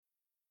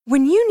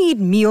When you need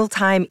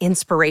mealtime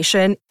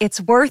inspiration,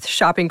 it's worth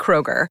shopping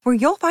Kroger, where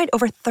you'll find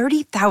over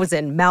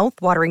 30,000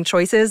 mouth-watering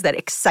choices that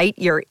excite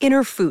your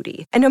inner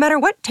foodie. And no matter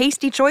what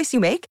tasty choice you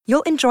make,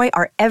 you'll enjoy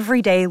our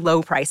everyday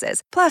low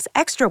prices, plus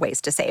extra ways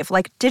to save,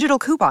 like digital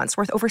coupons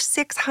worth over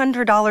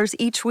 $600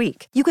 each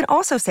week. You can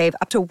also save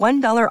up to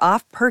 $1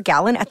 off per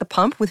gallon at the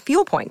pump with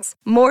fuel points.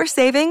 More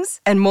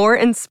savings and more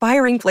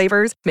inspiring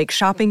flavors make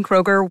shopping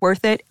Kroger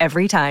worth it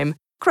every time.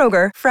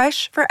 Kroger,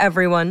 fresh for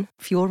everyone.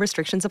 Fuel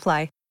restrictions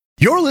apply.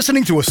 You're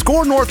listening to a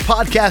Score North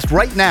podcast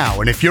right now,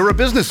 and if you're a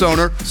business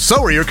owner, so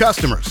are your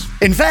customers.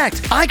 In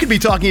fact, I could be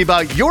talking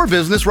about your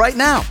business right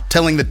now,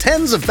 telling the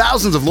tens of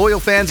thousands of loyal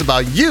fans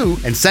about you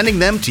and sending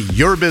them to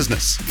your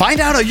business. Find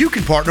out how you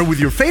can partner with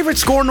your favorite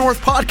Score North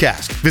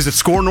podcast. Visit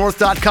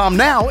scorenorth.com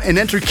now and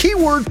enter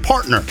keyword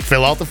partner.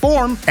 Fill out the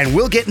form, and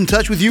we'll get in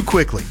touch with you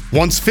quickly.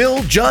 Once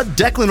Phil, Judd,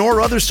 Declan, or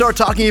others start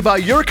talking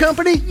about your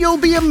company, you'll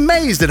be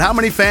amazed at how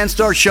many fans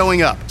start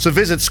showing up. So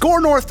visit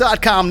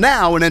scorenorth.com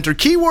now and enter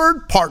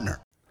keyword partner.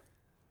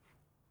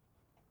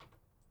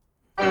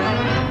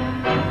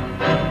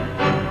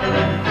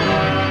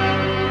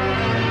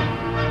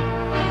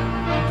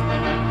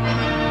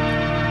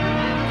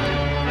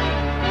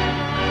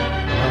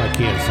 I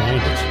can't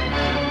find it.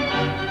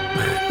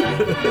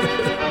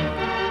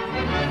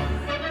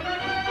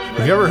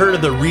 Have you ever heard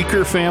of the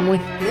Reeker family?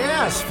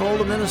 Yes,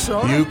 Fulda,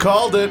 Minnesota. You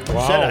called it.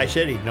 Wow. I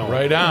said he'd know.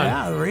 Right on.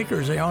 Yeah, the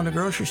Reekers, they own the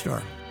grocery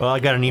store. Well, I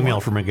got an email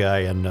from a guy,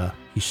 and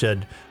he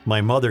said,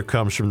 my mother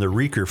comes from the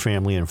Reeker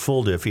family in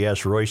Fulda. If you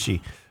ask Royce,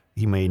 he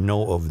may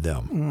know of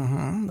them.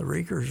 Mm-hmm. The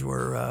Reekers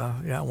were,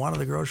 one of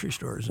the grocery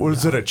stores.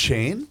 Was it a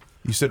chain?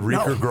 You said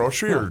Reeker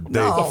Grocery or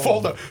No.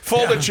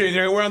 Fulda chain.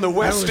 We're on the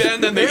West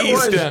End and the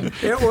East End.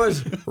 It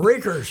was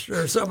Reekers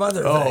or some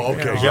other thing. Oh,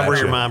 okay. Is that where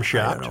your Gotcha. mom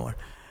shopped?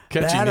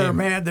 Catchy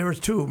name. There was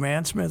two.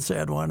 Man Smith's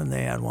had one, and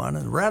they had one.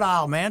 And Red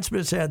Owl, Man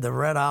Smith's had the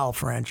Red Owl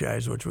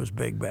franchise, which was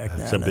big back then.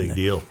 That's a big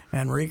deal.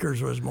 And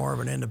Reekers was more of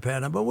an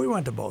independent, but we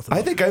went to both of them.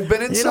 I think I've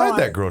been inside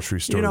that grocery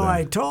store. You know, then.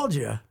 I told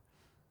you,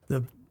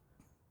 the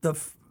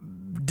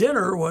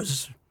dinner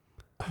was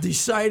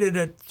decided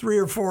at 3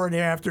 or 4 in the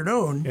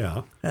afternoon.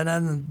 Yeah. And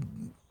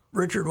then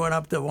Richard went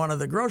up to one of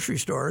the grocery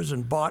stores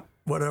and bought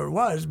whatever it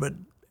was, but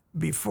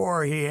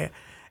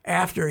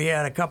after he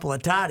had a couple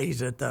of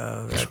toddies at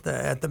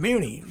the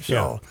Muni.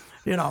 So,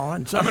 you know,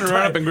 and I'm going to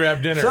run up and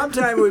grab dinner.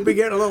 Sometime we'd be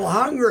getting a little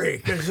hungry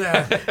because,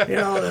 if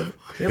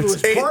it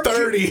was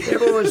 8:30.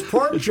 if it was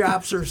pork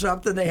chops or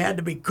something, they had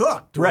to be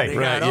cooked. when Right, they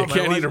right. got You home.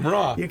 can't eat them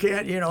raw. You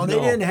can't, they No.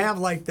 didn't have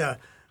like the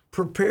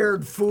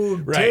prepared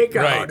food Right,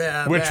 takeout.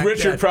 right. Which back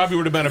Richard then. probably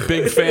would have been a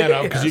big fan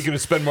of because Yes. he could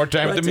have spent more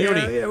time at the But,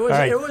 Muni. it was All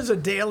right. it was a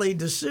daily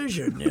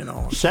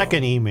decision,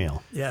 Second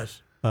email.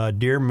 Yes.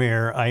 Dear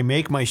Mayor, I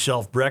make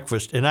myself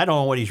breakfast, and I don't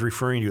know what he's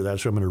referring to.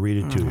 That's why I'm going to read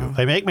it to you.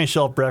 I make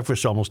myself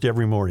breakfast almost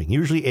every morning,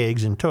 usually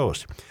eggs and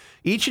toast.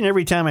 Each and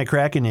every time I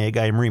crack an egg,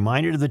 I am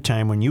reminded of the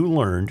time when you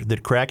learned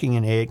that cracking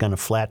an egg on a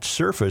flat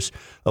surface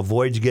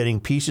avoids getting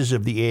pieces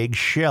of the egg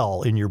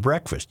shell in your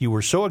breakfast. You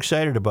were so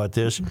excited about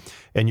this,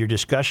 and your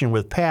discussion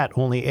with Pat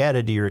only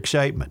added to your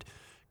excitement.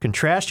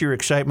 Contrast your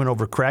excitement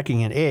over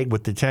cracking an egg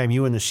with the time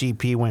you and the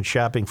CP went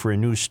shopping for a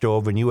new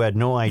stove and you had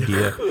no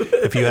idea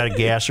if you had a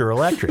gas or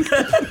electric.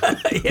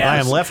 Yes. I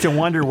am left to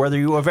wonder whether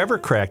you have ever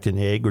cracked an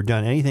egg or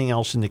done anything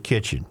else in the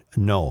kitchen.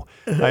 No.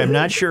 I am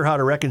not sure how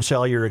to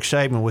reconcile your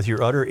excitement with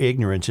your utter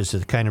ignorance as to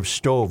the kind of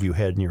stove you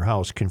had in your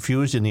house.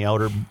 Confused in the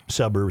outer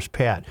suburbs,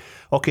 Pat.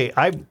 Okay,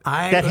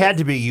 that had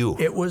to be you.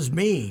 It was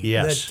me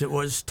Yes. that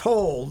was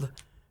told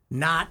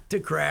not to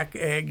crack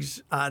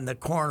eggs on the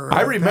corner of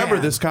I the remember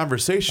pan. this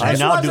conversation. This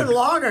now wasn't do-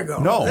 long ago.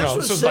 No. this No,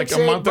 was this was like 6,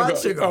 a 8 month ago.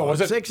 months ago. Oh,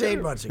 was it? 6,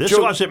 8 months ago. This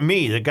wasn't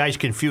me. The guy's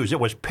confused. It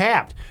was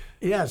Pat.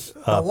 Yes,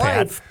 the Pat.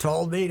 wife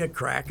told me to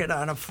crack it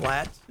on a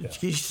flat.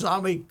 She saw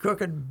me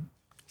cooking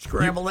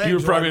scrambled eggs. You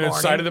were probably one on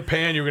the side of morning. the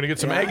pan. You were going to get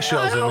some Yeah,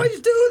 eggshells I in there. always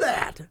do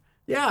that.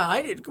 Yeah,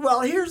 I did.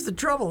 Well, here's the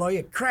trouble though.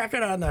 You crack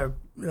it on the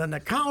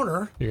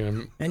counter, You're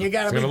gonna- and you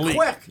got to it's be gonna leak.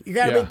 quick. You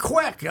got to Yeah. be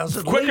quick. Else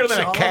it Quicker leaks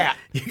than a all cat.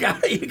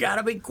 over. You got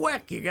to be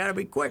quick. You got to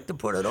be quick to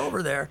put it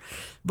over there.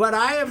 But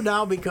I have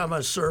now become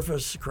a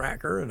surface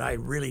cracker, and I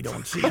really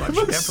don't see much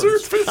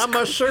difference. I'm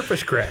a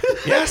surface cracker.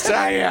 Yes,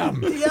 I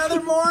am. The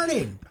other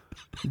morning,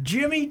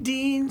 Jimmy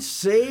Dean's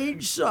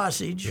sage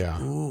sausage.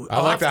 Yeah. Ooh,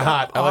 I like the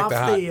hot. I like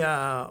the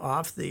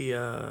off the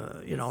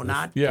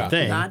not Yeah.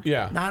 Thing.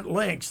 not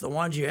links, the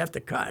ones you have to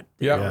cut.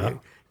 Yeah.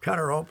 You cut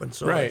her open.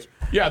 So Right. it's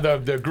Yeah,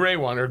 the gray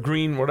one or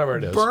green, whatever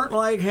it is. burnt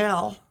like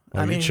hell.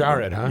 Oh, you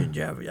char it, huh?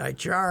 I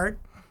char it.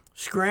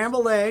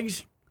 Scrambled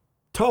eggs,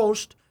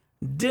 toast.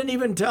 Didn't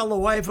even tell the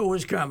wife it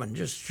was coming.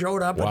 Just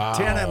showed up Wow. at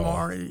 10 in the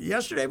morning.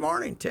 Yesterday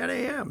morning, 10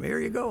 a.m. Here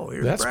you go.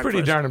 Here's That's breakfast.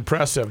 pretty darn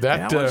impressive.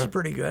 That was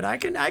pretty good. I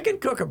can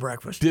cook a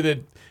breakfast. Did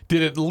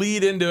it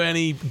lead into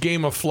any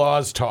Game of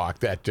Flaws talk?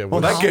 That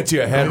Well, that gets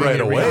you ahead right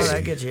away. Oh,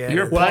 that gets you ahead.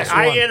 You're Well, plus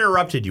I one.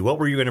 interrupted you. What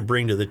were you going to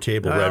bring to the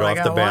table right I off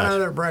got the one bat?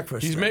 other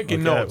breakfast. He's thing.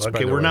 making notes. by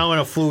Okay, the we're way. now in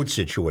a food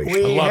situation.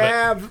 We love it.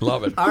 have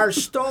Love it. Our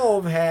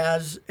stove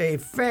has a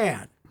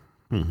fan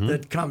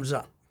that comes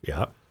up,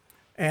 Yeah.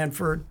 and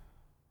for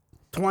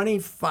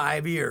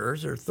 25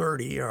 years or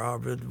 30, or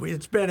however,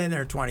 it's been in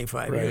there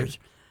 25 years.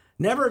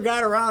 Never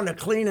got around to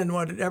cleaning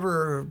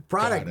whatever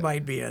product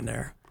might be in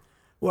there.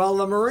 Well,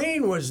 the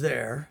Marine was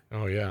there.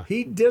 Oh, yeah.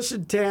 He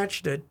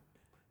disattached it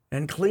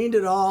and cleaned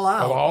it all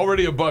out. Oh,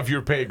 already above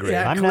your pay grade.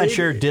 Yeah. I'm not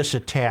sure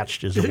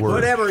disattached is a word.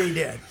 Whatever he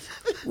did.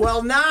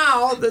 Well,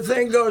 now the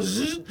thing goes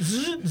zzz,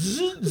 zzz,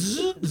 zzz,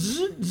 zzz,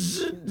 zzz,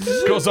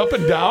 zzz, Goes up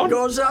and down?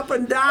 goes up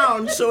and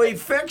down. So he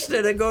fixed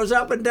it. It goes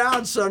up and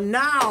down. So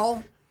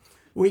now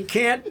we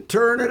can't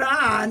turn it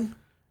on.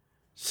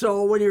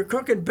 So when you're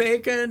cooking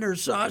bacon or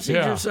sausage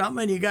or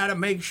something, you got to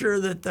make sure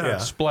that the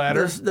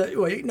Splatter?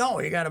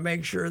 you got to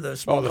make sure the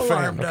smoke the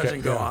alarm fan. Okay,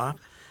 doesn't go off.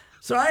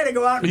 So I had to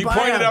go out and He buy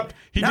pointed a- up.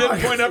 He now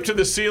didn't point up to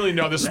the ceiling.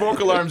 No, the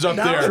smoke alarm's up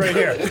there. Right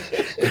here.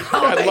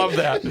 I love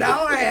that.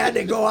 Now I had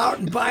to go out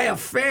and buy a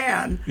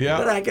fan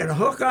that I can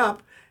hook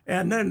up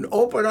and then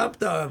open up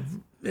the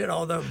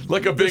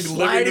Like a big the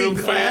living room sliding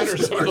fan or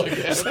glass something door. like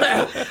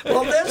that.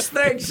 Well, this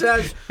thing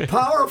says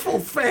powerful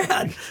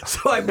fan,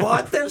 so I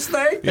bought this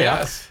thing.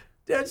 Yes.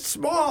 It's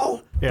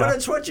small, Yeah. but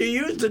it's what you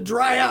use to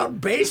dry out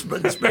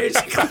basements,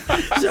 basically.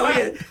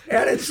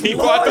 And it's He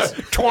bought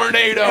the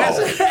tornado. at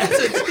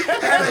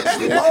its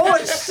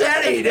lowest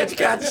setting, it's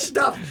got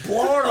stuff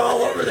blowing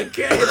all over the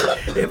kitchen.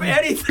 If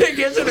anything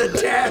isn't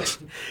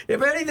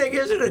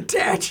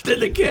attached in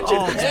the kitchen,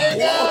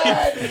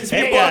 it's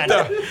blowing. He bought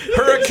the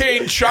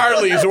Hurricane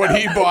Charlie is what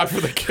he bought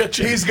for the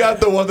kitchen. He's got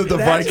the one that the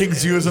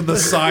Vikings use on the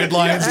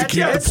sidelines to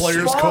keep the It's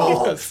players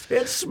small. cold.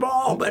 It's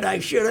small, but I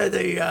should have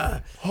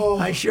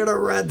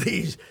read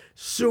these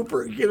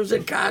super. It was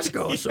at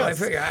Costco, so I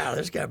figured,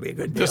 this got to be a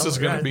good deal. This is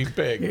going to be You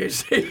big.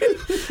 see?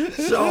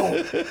 So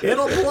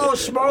it'll blow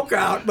smoke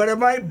out, but it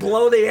might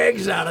blow the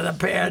eggs out of the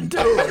pan too.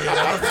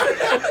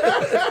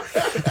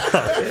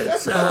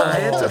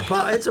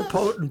 It's a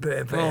potent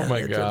pan. Oh, my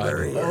It's a God.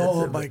 very-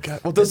 Oh my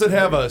God! Well, does it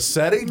have a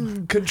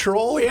setting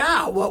control?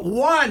 Yeah, well,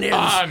 one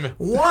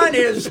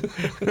is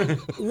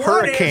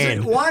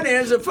Hurricane. one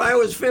is if I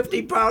was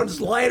 50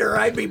 pounds lighter,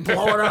 I'd be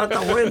blowing out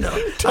the window.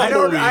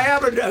 I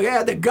haven't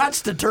had the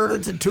guts to turn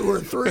it to 2 or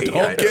 3.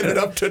 Don't get it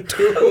up to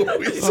 2.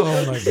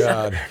 Oh my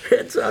God.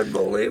 It's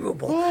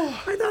unbelievable.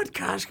 I thought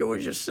Costco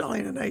was just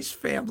selling a nice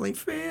family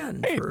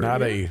fan.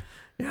 Not a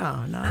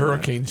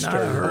Hurricane Not a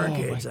starter.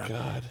 hurricane. Oh my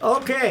God.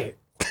 Okay,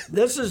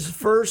 this is the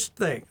first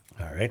thing.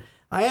 All right.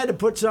 I had to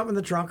put something in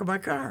the trunk of my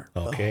car.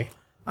 Okay.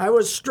 I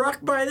was struck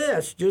by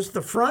this, just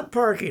the front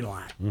parking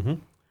lot.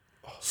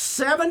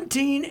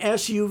 17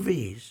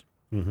 SUVs,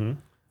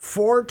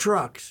 4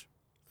 trucks,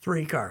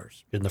 3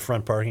 cars In the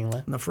front parking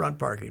lot? in the front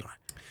parking lot.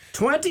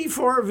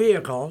 24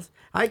 vehicles.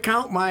 I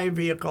count my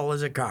vehicle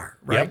as a car,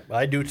 right? Yep,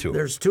 I do too.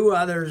 There's 2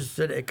 others,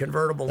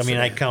 convertible I mean,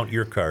 I sedans. count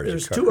your car as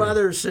There's a car. 2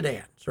 other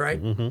sedans, right?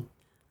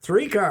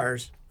 3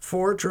 cars,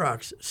 4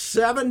 trucks,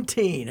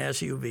 17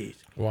 SUVs.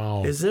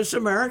 Wow. Is this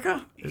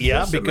America? Is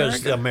Yeah, this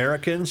because America?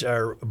 Americans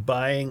are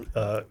buying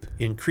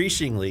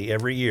increasingly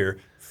every year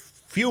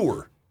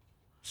fewer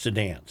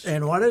sedans.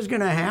 And what is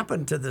going to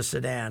happen to the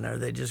sedan? Are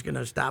they just going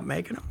to stop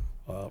making them?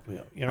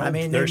 You know, I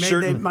mean, there's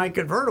certain. my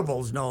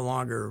convertible's no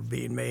longer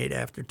being made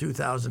after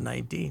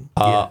 2019.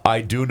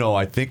 I do know.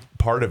 I think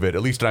part of it,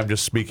 at least I'm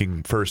just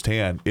speaking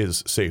firsthand,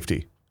 is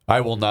safety.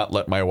 I will not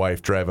let my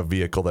wife drive a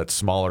vehicle that's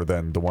smaller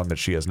than the one that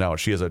she has now.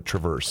 She has a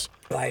Traverse.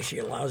 Why, is she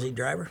a lousy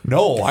driver?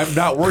 No, I'm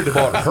not worried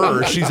about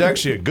her. She's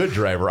actually a good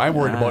driver. I'm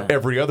worried about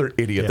every other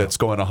idiot that's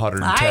going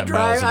 110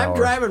 miles an hour. I'm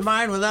driving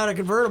mine without a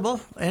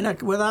convertible and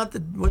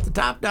with the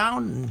top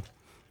down and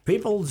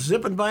people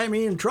zipping by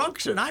me in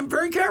trucks, and I'm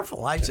very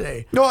careful. I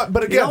say, No,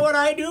 but you again, know what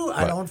I do?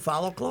 I don't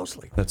follow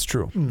closely. that's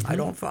true. I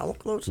don't follow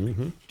closely.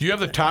 Do you have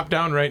the top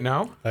down right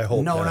now? I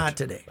hope No, not. not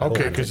today.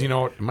 Okay, because you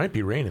know it might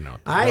be raining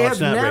out there. I No, have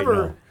it's not right never.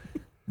 now.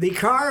 The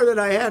car that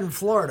I had in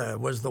Florida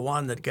was the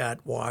one that got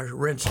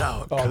rinsed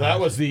out. Oh, that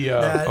was the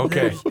That-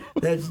 okay.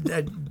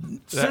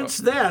 Since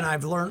then,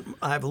 I've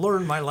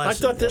learned my I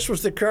lesson. thought this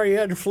was the car you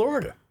had in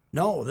Florida.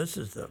 No, this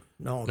is the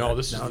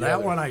this is the that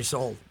other. one I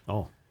sold.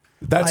 Oh,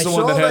 That's I the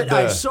one that sold had it.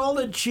 I the. sold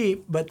it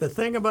cheap, but the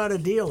thing about a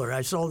dealer,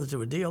 I sold it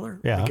to a dealer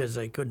Yeah. because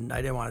I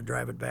didn't want to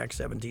drive it back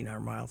 1,700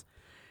 miles.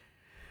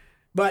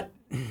 But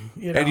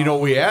you know, And you know,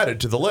 we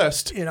added to the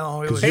list it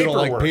was because you don't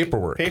like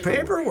paperwork.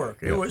 paperwork.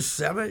 It was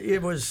 7.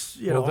 It was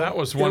that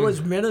was It one-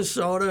 was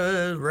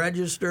Minnesota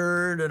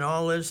registered and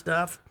all this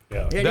stuff.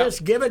 Yeah. You That-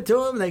 just give it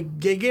to them. They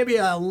give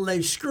you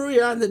they screw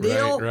you on the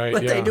deal, right,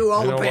 but yeah. they do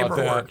all I the know about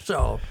paperwork. that.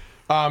 So.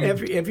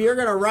 If you're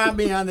going to rob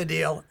me on the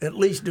deal, at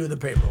least do the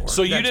paperwork.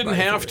 So you That's didn't my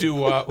have theory.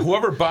 to,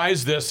 whoever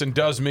buys this and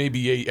does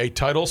maybe a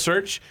title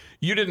search,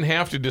 you didn't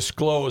have to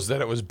disclose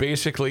that it was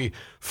basically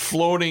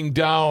floating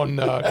down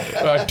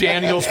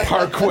Daniels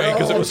Parkway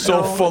because it was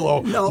so full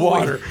of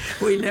water.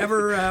 We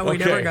never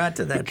Okay. got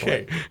to that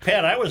Okay. point.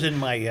 Pat, I was in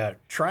my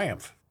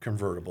Triumph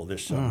convertible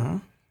this summer,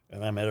 Mm-hmm.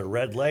 and I'm at a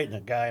red light, and a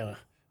guy,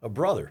 a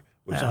brother,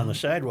 was on the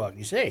sidewalk.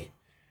 He said, "Hey,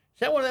 is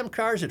that one of them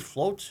cars that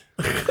floats?"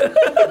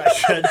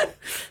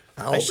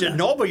 I said,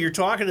 "No, but you're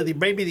talking to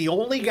maybe the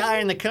only guy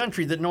in the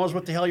country that knows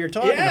what the hell you're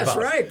talking Yes,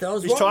 about." right.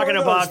 Those He's what talking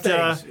were those about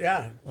things?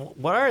 Yeah.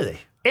 what are they?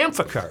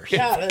 Amphicars.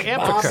 Yeah,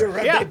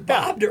 they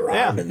bobbed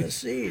around in the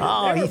sea.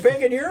 Oh, They were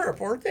big in Europe,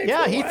 weren't they?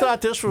 Yeah, for a he while?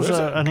 thought this was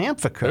an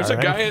amphicar. There's a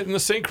guy in the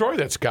St. Croix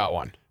that's got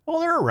one. Well,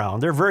 they're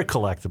around. They're very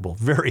collectible,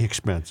 very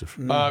expensive.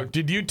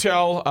 Did you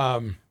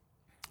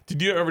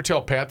ever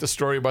tell Pat the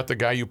story about the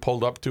guy you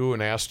pulled up to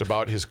and asked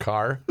about his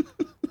car?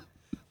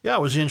 Yeah, I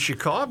was in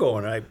Chicago,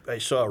 and I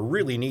saw a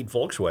really neat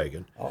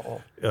Volkswagen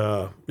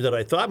that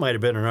I thought might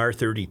have been an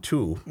R32.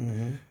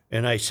 Mm-hmm.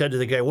 And I said to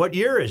the guy, "What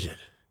year is it?"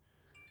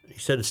 He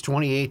said, "It's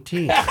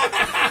 2018.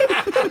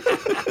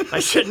 I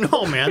said,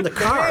 "No, man, the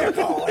car,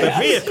 the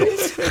vehicle."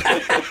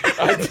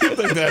 I do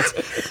think that's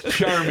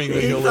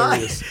charmingly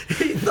hilarious.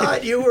 He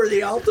thought you were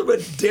the ultimate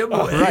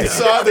dimwit. I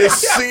saw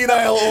this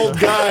senile old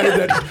guy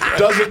that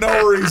doesn't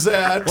know where he's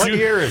at. What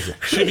year is it?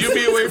 Should you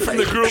be away from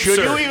the group, Should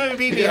sir? you even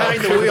be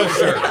behind the wheel,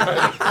 sir?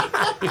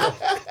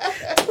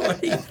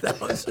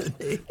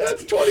 20,008.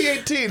 That's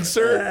 2018,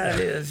 sir.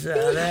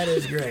 That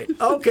is great.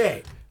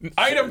 Okay,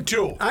 Item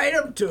 2.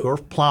 item 2. We're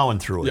plowing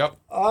through it. Yep.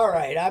 All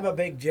right, I'm a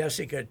big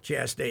Jessica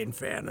Chastain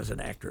fan as an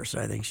actress.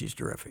 I think she's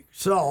terrific.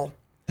 So,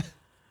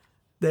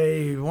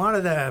 one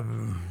of the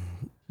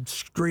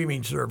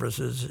streaming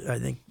services, I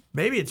think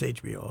maybe it's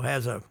HBO,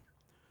 has a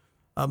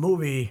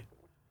movie,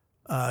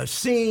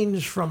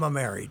 Scenes from a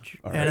Marriage,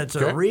 and it's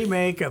a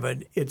remake of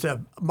it's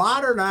a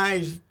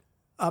modernized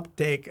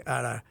uptake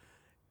on a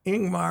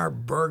Ingmar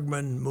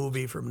Bergman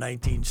movie from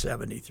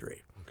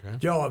 1973. Okay.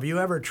 Joe, have you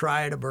ever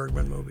tried a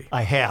Bergman movie?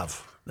 I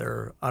have.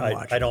 They're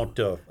unwatchable. I don't.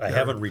 I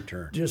haven't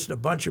returned. Just a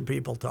bunch of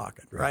people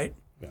talking, right?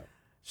 Yeah.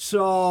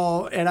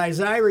 So, and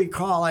as I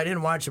recall, I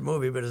didn't watch the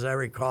movie, but as I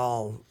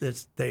recall,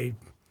 they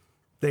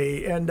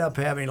end up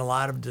having a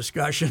lot of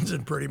discussions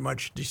and pretty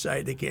much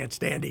decide they can't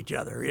stand each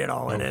other,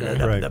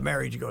 and the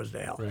marriage goes to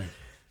hell. Right.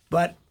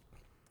 But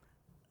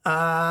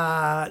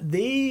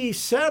the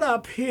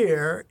setup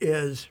here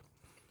is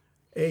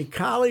a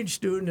college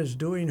student is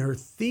doing her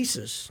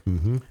thesis,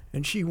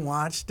 and she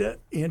wants to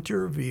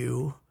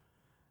interview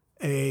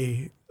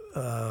a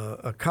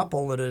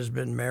couple that has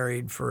been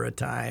married for a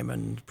time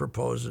and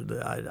proposed,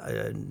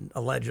 and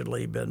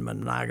allegedly been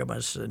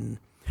monogamous and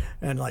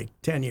like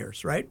 10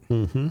 years, right?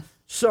 Mm-hmm.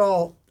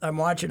 So I'm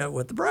watching it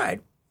with the bride,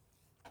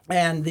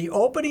 and the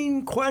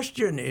opening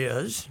question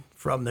is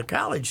from the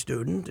college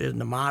student in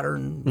the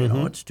modern,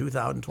 it's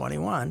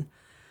 2021.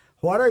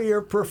 What are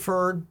your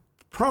preferred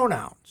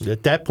pronouns?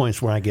 At that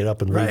point's when I get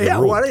up and leave the Yeah,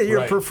 room. what are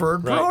your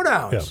preferred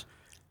pronouns?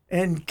 Yeah.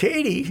 And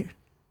Katie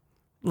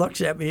looks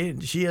at me,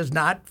 and she has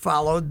not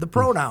followed the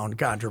pronoun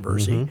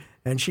controversy,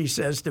 and she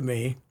says to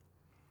me,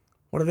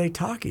 "What are they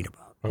talking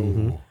about?"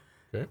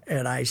 Okay.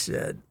 And I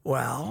said,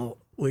 "Well,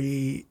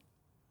 we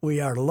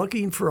are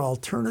looking for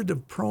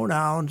alternative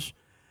pronouns,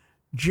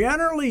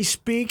 generally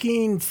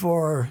speaking,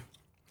 for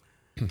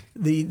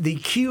the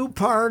Q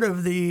part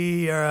of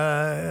the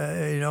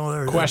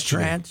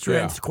questioning.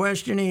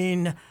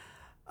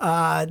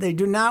 They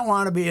do not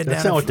want to be identified."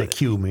 That's not what the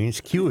Q means.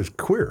 Q is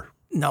queer.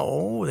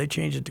 No, they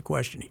changed it to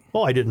questioning.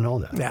 Oh, I didn't know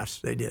that. Yes,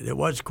 they did. It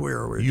was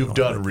queer originally. You've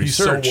done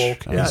research. He's so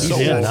woke. Yes. He's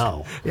in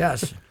now.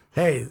 Yes.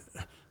 Hey,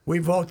 we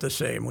vote the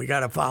same. We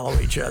got to follow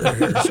each other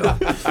here.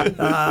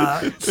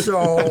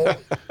 So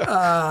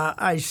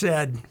I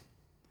said,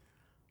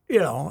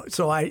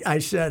 I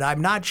said,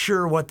 I'm not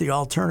sure what the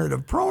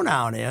alternative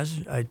pronoun is.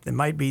 It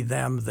might be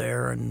them,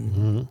 their,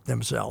 and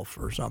themself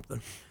or something.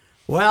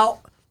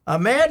 Well,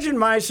 imagine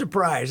my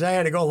surprise. I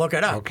had to go look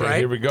it up, Okay, right?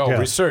 here we go. Yeah.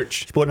 Research.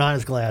 He's putting on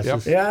his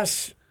glasses.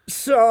 Yes.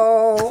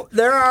 So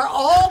there are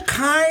all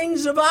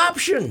kinds of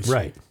options.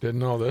 Right. Didn't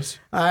know this.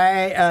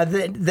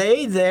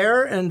 They,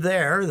 their, and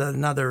their.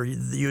 Another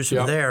use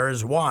of their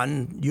is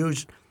one.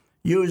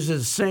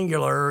 Uses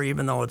singular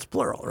even though it's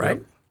plural, right?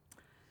 Yep.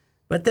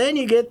 But then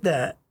you get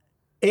the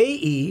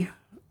AE.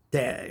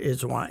 That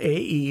is one.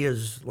 AE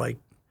is like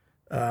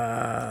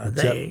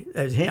they,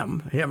 as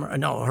him,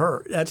 no,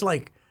 her. That's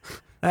like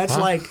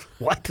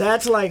What?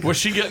 That's like. Was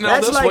she getting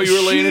all this while you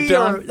were laying it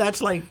down?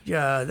 That's like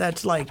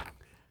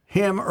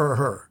him or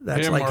her.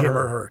 That's him like or him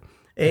or her.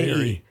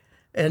 AE.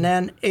 And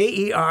then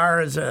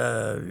AER is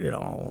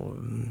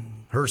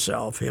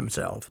herself,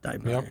 himself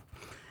type. Yep.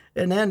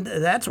 And then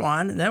that's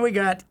one. And then we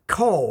got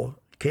co,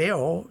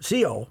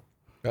 K-O-C-O.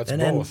 That's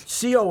and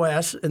both. then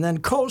COS, and then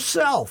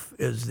co-self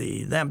is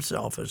the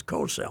themself is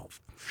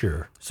co-self.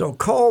 Sure. So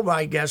co,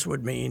 I guess,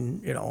 would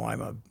mean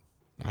I'm a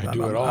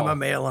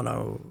male and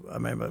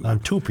I'm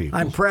two people.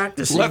 I'm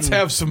practicing. Let's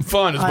have some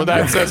fun, is what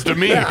that says to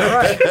me. Yeah,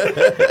 right.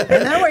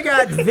 And then we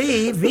got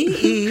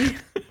VE,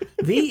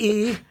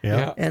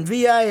 Yeah. and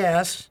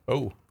VIS,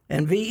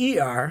 and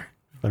VER.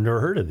 I've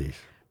never heard of these.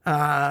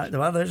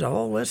 Well, there's a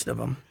whole list of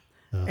them,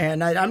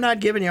 and I'm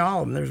not giving you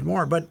all of them. There's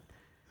more, but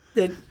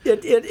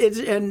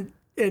it's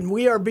and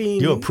we are being.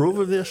 You approve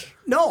of this?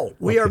 No,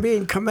 we are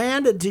being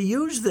commanded to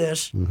use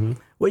this. Mm-hmm.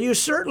 Well, you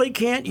certainly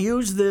can't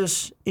use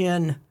this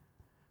in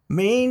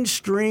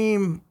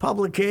mainstream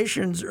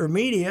publications or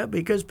media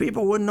because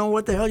people wouldn't know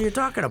what the hell you're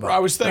talking about. I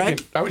was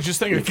just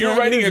thinking, if you're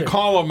writing a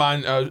column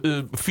on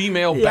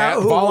female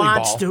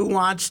volleyball. Who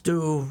wants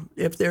to,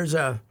 if there's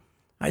a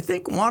I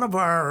think one of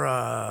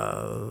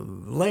our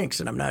links,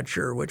 and I'm not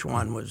sure which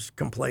one, was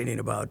complaining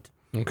about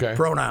Okay.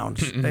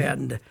 pronouns.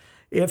 And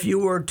if you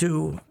were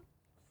to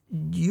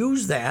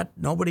use that,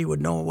 nobody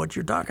would know what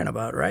you're talking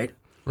about, right?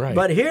 Right.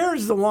 But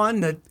here's the one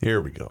that Here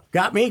we go.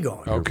 got me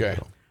going. Okay.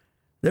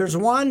 There's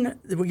one,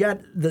 we got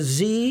the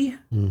Z,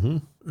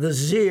 the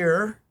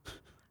Zir,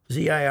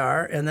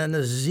 Z-I-R, and then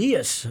the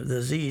Zeus,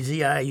 the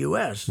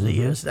Z-I-U-S.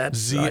 Zeus, that's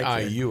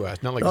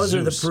Z-I-U-S, not like those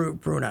Zeus. are the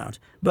pronouns.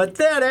 But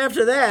then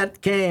after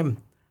that came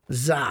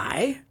Zi,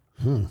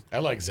 I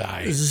like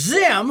Zai.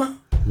 Zim,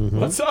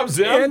 What's up,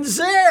 Zim? and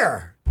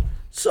Zer.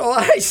 So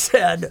I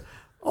said,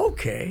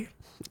 okay,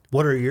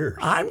 What are yours?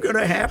 I'm going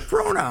to have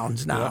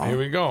pronouns now. Here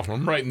we go.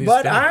 I'm writing these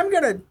But down. I'm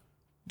going to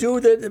do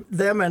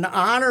them in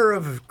honor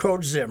of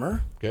Coach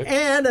Zimmer Good.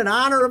 and in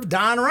honor of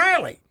Don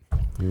Riley,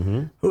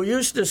 who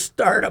used to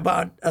start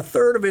about a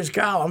third of his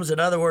columns, in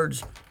other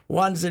words,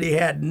 ones that he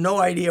had no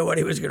idea what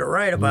he was going to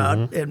write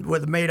about, and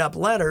with made-up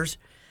letters.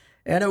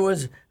 And it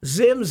was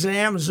Zim,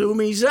 Zam,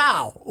 Zoomy,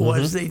 Zow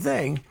was the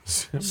thing.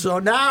 So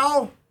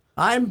now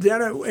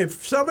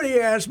if somebody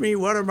asks me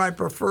what are my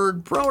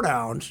preferred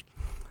pronouns,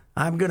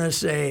 I'm going to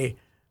say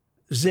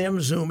Zim,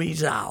 Zoomy,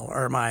 Zow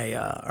are my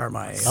I want to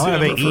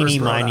have a preferred eeny,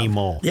 pronoun. miny,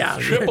 mo. Yeah.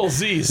 Triple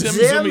Z, Zim,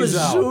 Zim, Zoomy, Zow.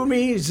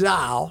 Zoomy,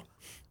 Zow.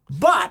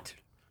 But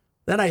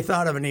then I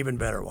thought of an even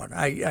better one.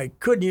 I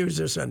couldn't use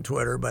this on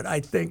Twitter, but I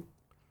think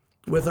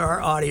with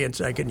our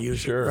audience I can use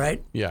Sure. it,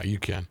 right? Yeah, you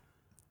can.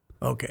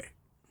 Okay.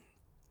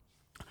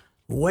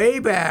 Way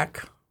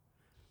back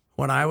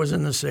when I was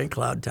in the St.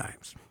 Cloud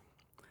Times,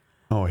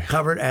 Oh, yeah.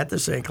 covered at the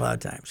St.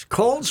 Cloud Times,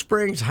 Cold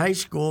Springs High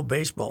School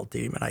baseball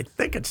team, and I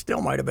think it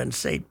still might have been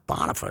St.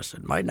 Boniface.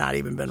 It might not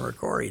even been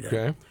Ricori then.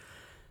 Okay.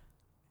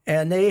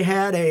 And they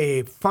had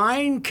a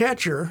fine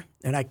catcher,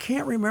 and I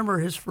can't remember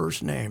his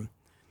first name,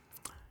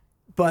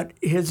 but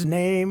his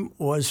name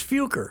was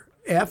Fuker,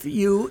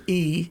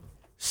 F-U-E-C-K-E-R.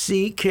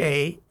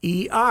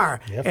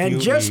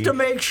 And just to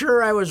make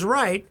sure I was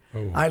right,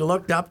 I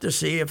looked up to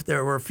see if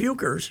there were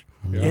Fukers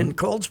in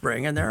Cold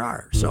Spring, and there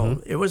are.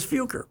 So it was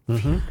Fuker.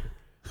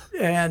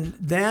 And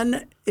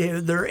then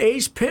their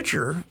ace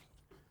pitcher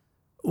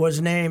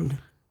was named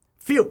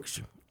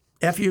Fuchs,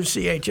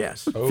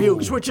 F-U-C-H-S,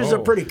 Fuchs, which is a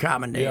pretty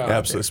common name. Yeah. out there.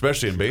 Absolutely,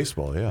 especially in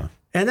baseball. Yeah.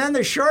 And then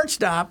the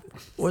shortstop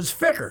was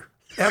Ficker,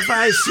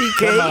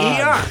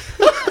 F-I-C-K-E-R.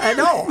 I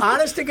know,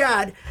 honest to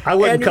God. I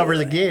wouldn't And- cover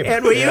the game.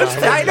 And we used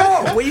to, I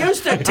know, we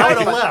used to type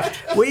have up,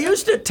 left. we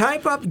used to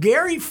type up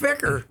Gary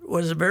Ficker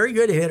was a very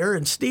good hitter,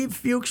 and Steve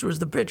Fuchs was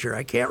the pitcher.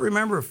 I can't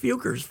remember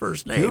Fuker's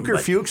first name. Fuker,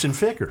 but- Fuchs, and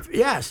Ficker.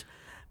 Yes.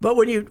 But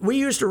we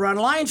used to run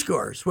line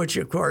scores, which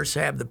of course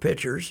have the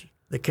pitchers,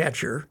 the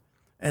catcher,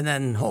 and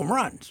then home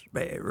runs,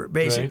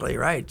 basically,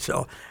 right?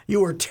 So you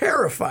were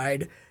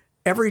terrified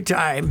every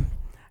time,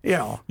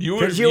 because you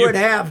would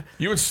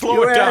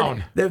slow it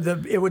down.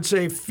 It would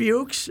say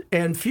Fuchs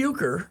and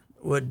Fuker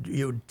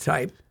you'd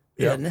type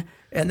in,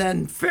 and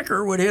then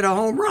Ficker would hit a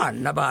home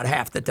run about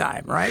half the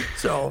time, right?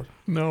 So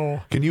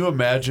No. Can you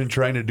imagine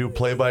trying to do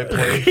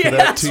play-by-play for yeah, that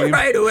that's team?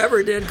 right.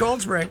 Whoever did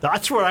Cold Spring.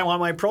 That's what I want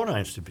my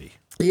pronouns to be.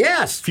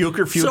 Yes.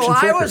 Fuker, Fuchs, So and I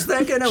Ficker. was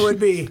thinking it would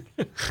be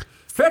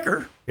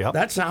Ficker. Yep.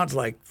 That sounds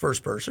like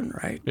first person,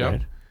 right? Yeah.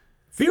 Right.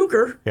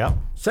 Fuker, Yeah.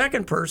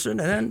 second person,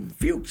 and then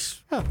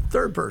Fuchs,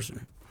 third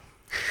person.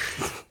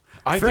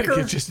 I think Ficker,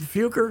 it just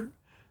Fuker,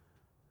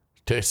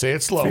 say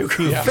it slow. Fuchs.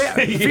 Yeah.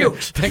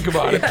 Fuchs. Think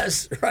about it.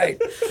 Yes, right.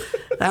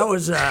 That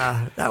was.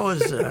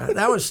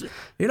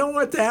 You know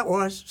what that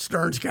was?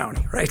 Stearns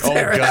County, right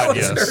there. God, that was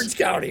yes. Stearns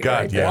County. God,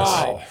 right there. yes.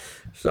 Wow.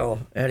 So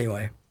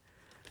anyway,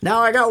 now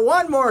I got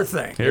one more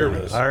thing. Here it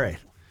is. All right.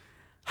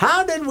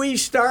 How did we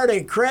start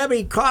a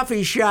Krabby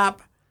Coffee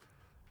Shop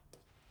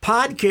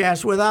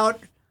podcast without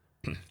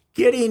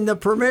getting the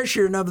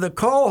permission of the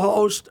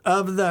co-host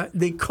of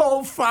the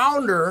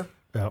co-founder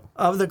Yep.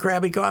 of the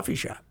Krabby Coffee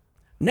Shop?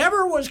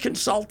 Never was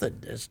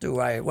consulted as to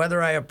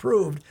whether I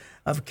approved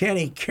of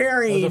Kenny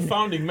carrying As a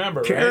founding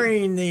member, right?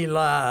 carrying the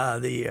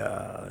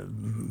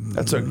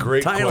That's a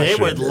great Tyler. They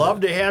question. would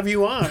love to have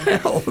you on.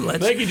 I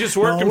think he just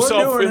worked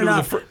himself into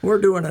the. We're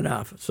doing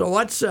enough. So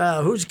what's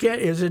who's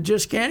Kenny? Is it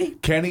just Kenny?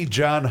 Kenny,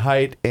 John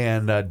Haidt,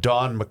 and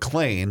Don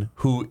McLean,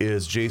 who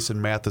is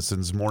Jason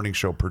Matheson's morning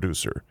show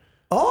producer,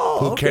 Oh,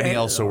 who okay. Kenny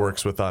also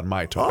works with on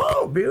My Talk.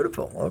 Oh,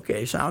 beautiful.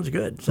 Okay, sounds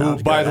good. Who,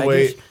 Sounds by good. the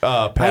way,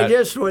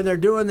 Pat, when they're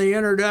doing the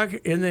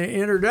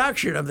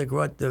introduction of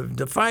the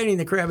defining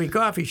the Krabby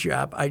Coffee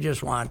Shop, I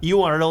just want You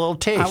wanted a little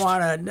taste.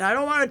 I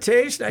don't want to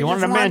taste. I You just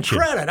wanted to want mention.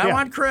 credit. I Yeah.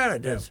 want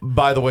credit. That's-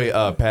 by the way,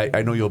 Pat,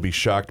 I know you'll be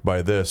shocked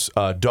by this.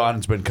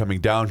 Don's been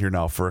coming down here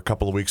now for a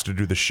couple of weeks to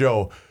do the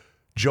show.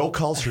 Joe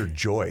calls her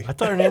Joy. I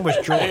thought her name was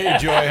Joy. Hey,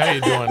 Joy, how you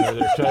doing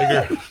there,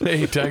 Tiger?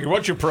 Hey, Tiger,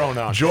 what's your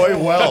pronoun? Joy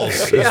Wells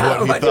is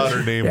what he thought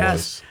her name yes.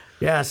 was.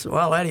 Yes.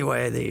 Well,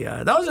 anyway,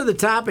 those are the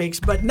topics.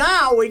 But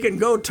now we can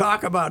go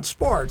talk about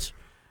sports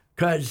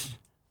because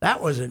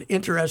that was an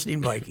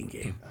interesting Viking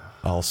game,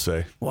 I'll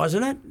say.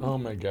 wasn't it? Oh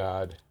my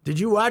God. Did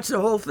you watch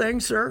the whole thing,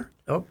 sir?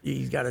 Oh,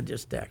 he's got to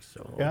just text.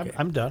 So Yeah, okay.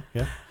 I'm done.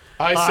 Yeah.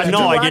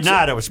 No, I did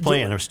not. I was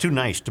playing. It was too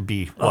nice to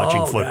be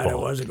watching football. God, it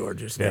was a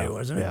gorgeous day,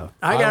 wasn't it? Yeah.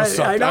 I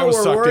know I was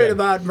we're sucked worried in.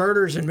 about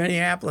murders in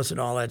Minneapolis and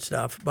all that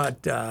stuff,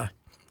 but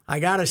I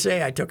got to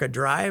say, I took a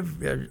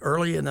drive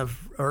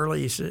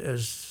early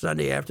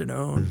Sunday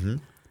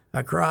afternoon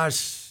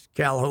across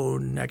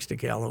Calhoun, next to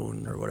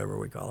Calhoun or whatever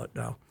we call it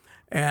now,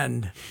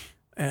 and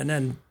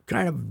then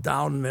kind of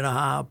down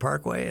Minnehaha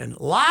Parkway, and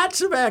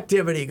lots of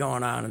activity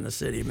going on in the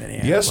city of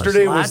Minneapolis.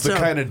 Yesterday was the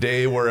kind of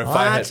day where if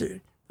I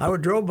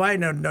drove by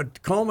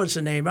Nokomis,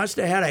 and they must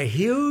have had a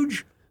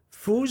huge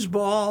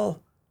foosball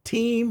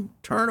team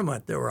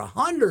tournament. There were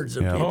hundreds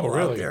of people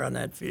out there on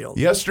that field.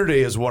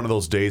 Yesterday is one of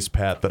those days,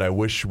 Pat, that I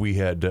wish we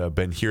had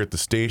been here at the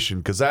station,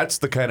 because that's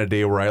the kind of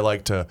day where I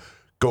like to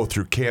go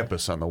through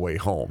campus on the way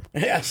home.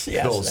 Yes,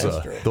 that's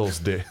true. Those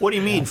days. What do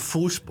you mean,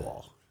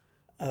 foosball?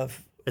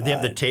 Did they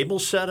have the table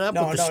set up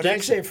with the did I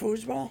sticks? say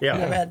foosball? Yeah.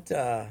 I meant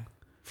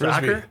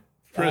Soccer?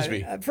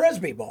 Frisbee.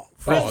 Frisbee ball.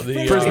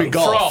 Frisbee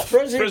golf.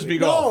 Frisbee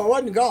golf. No, it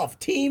wasn't golf.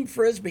 Team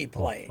Frisbee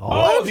play.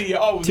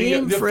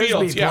 The Frisbee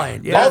fields, yeah.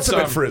 playing. Yeah.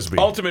 Ultimate Frisbee.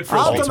 Ultimate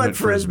Frisbee. Ultimate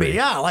Frisbee,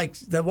 yeah, like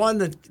the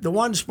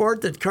one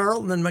sport that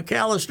Carlton and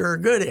McAllister are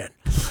good in.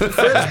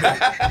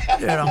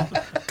 Frisbee.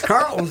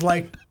 Carlton's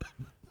like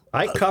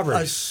I covered.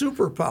 a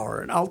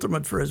superpower in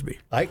Ultimate Frisbee.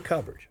 I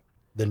covered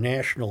the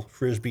National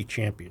Frisbee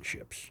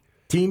Championships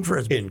Team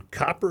Frisbee. in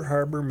Copper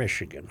Harbor,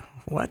 Michigan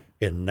What?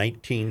 in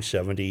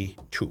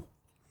 1972.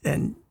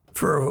 And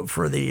for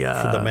the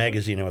For the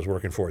magazine I was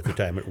working for at the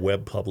time at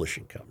Webb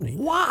Publishing Company.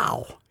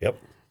 wow. Yep.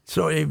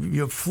 So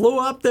you flew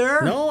up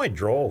there? No, I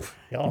drove.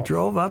 Yeah.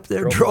 Drove up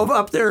there. Drove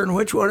up there in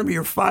which one of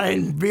your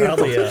fine vehicles?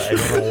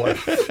 Probably,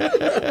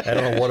 I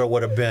don't know what it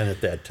would have been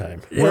at that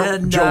time.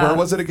 And, Joe, where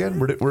was it again?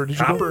 Where did you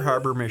go? Copper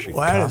Harbor, Michigan.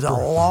 Well, that is a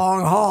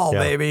long haul, Yeah,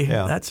 baby.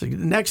 yeah. That's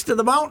next to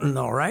the mountain,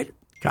 though, right?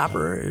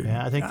 Copper.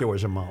 Yeah, I think there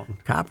was a mountain.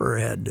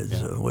 Copperhead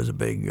was a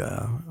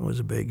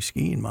big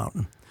skiing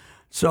mountain.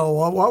 So,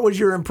 what was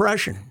your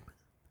impression?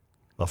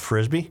 A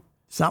Frisbee?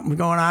 Something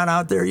going on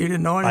out there you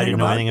didn't know anything I didn't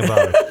know about? anything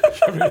about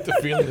it. I get the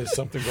feeling there's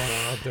something going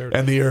on out there.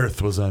 And the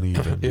earth was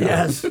uneven.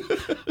 Yes. Well,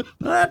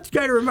 that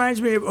kind of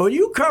reminds me of. Oh,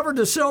 you covered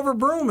the Silver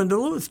Broom in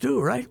Duluth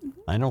too, right?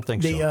 I don't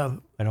think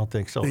so. I don't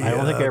think so. the, I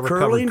don't think I ever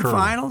curling covered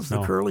curling. finals, the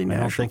No, curling I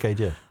don't national. think I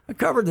did. I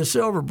covered the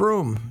Silver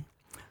Broom.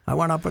 I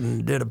went up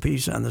and did a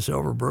piece on the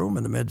Silver Broom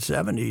in the mid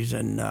 '70s,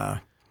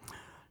 and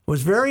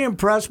was very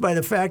impressed by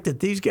the fact that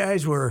these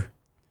guys were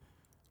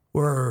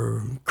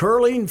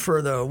curling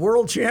for the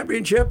world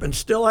championship and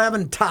still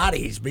having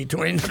toddies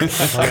between them.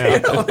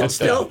 And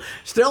still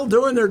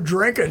doing their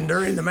drinking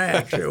during the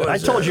match. It was, I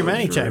told you it was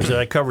many times that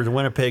I covered the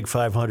Winnipeg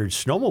 500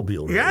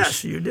 snowmobile race.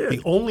 Yes, you did.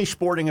 The only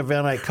sporting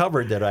event I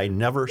covered that I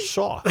never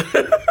saw.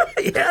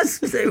 Yes,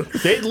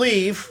 They'd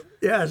leave.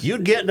 yes.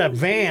 You'd get in a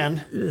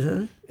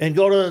van and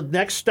go to the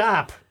next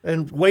stop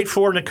and wait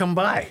for them to come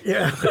by.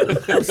 Yeah.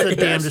 That's the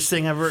damnedest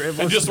thing I've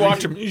ever. And just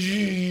watch them.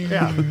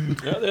 Yeah.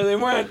 Yeah, there they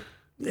went.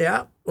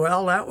 Yeah,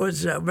 well, that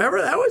was remember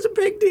that was a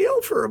big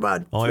deal for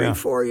about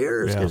 3-4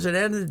 years because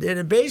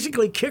it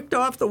basically kicked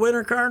off the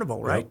Winter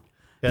Carnival, right?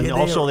 And Yeah,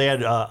 also they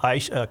had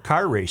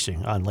car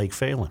racing on Lake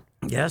Phelan.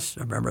 Yes,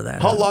 I remember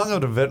that. How long of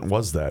an event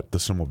was that, the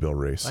snowmobile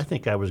race? I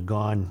think I was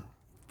gone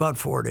About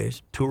 4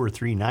 days. 2 or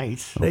 3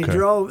 nights.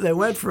 They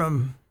went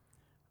from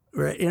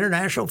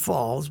International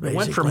Falls, basically.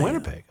 Went from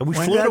Winnipeg. We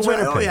flew to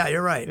Winnipeg. Oh, yeah,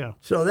 you're right. Yeah.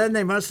 So then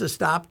they must have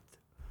stopped.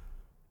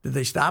 Did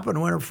they stop in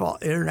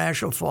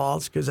International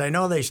Falls? Because I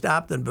know they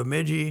stopped in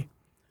Bemidji,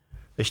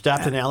 They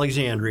stopped in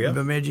Alexandria.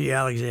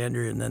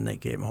 Alexandria, and then they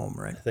came home,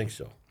 right? I think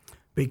so.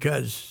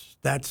 Because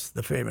that's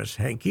the famous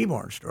Hank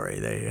Keyborn story.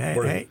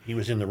 Or he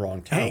was in the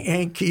wrong town.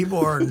 Hank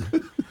Keyborn,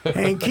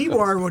 Hank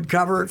Keyborn would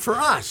cover it for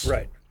us.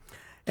 Right.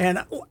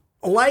 And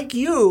like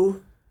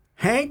you,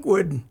 Hank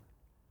would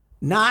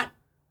not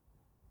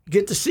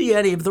get to see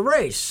any of the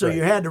race. So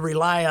you had to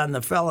rely on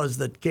the fellas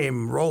that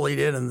came rolling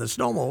in the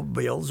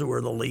snowmobiles who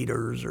were the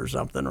leaders or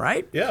something,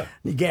 right? Yeah.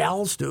 The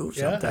gals, too,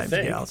 Yeah, I sometimes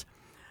think. gals.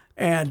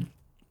 And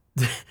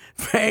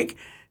Hank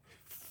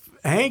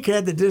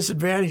had the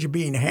disadvantage of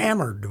being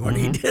hammered when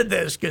he did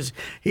this because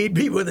he'd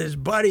be with his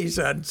buddies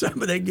on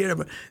something.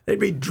 They'd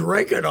be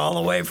drinking all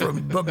the way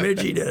from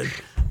Bemidji to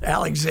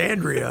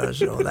Alexandria.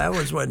 So that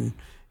was when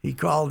he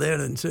called in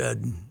and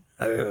said,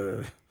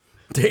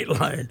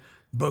 Dateline,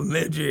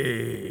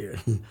 Bemidji.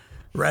 And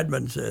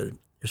Redmond said,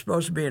 "You're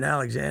supposed to be in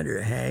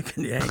Alexandria, Hank."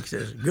 And Hank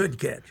says, "Good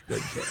catch,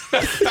 good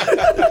catch."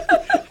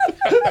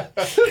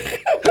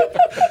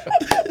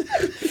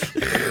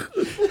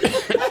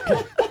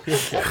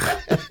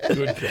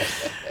 Good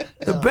catch.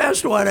 The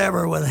best one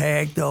ever with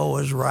Hank, though,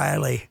 was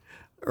Riley.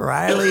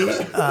 Riley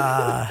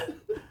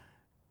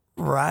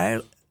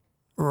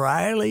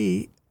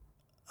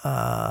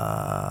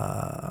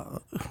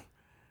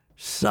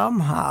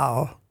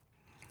somehow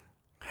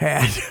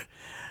had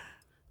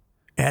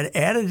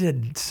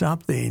edited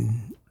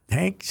something.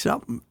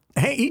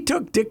 He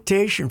took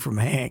dictation from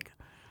Hank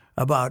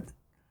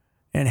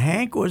and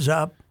Hank was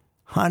up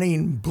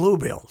hunting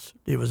bluebills.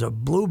 He was a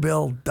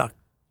bluebill duck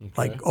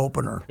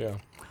opener. Yeah.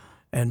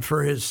 and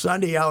for his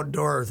Sunday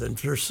outdoors, and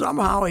for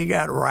somehow he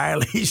got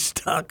Riley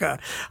stuck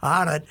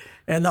on it,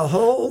 and the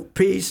whole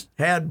piece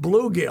had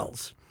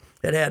bluegills.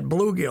 It had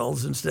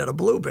bluegills instead of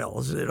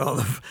bluebills. You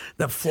know,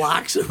 the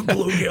flocks of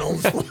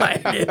bluegills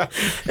flying in.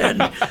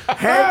 And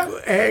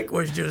Hank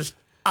was just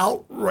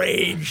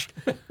outraged.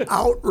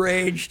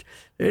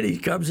 And he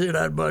comes in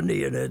on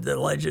Monday, and the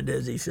legend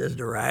is he says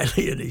to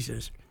Riley, and he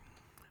says,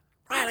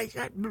 Riley,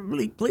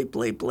 bleep, bleep,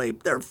 bleep,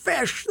 bleep. They're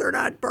fish. They're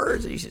not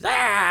birds. And he says,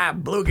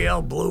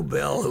 bluegill,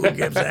 bluebill. Who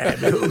gives that?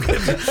 Who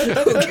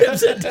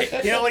gives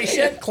it? You know what he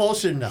said?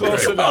 Close enough.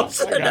 Close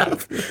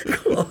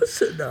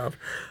enough.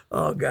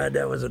 Oh, God,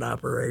 that was an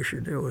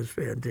operation. It was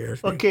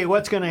fantastic. Okay,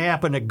 what's going to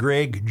happen to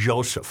Greg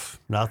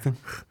Joseph? Nothing?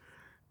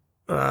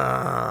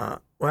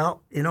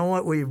 Well, you know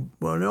what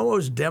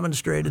was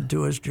demonstrated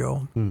to us,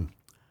 Joe?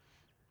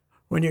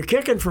 When you're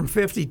kicking from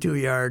 52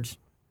 yards,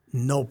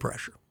 no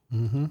pressure.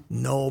 Mm-hmm.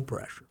 No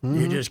pressure.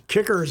 You just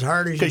kick her as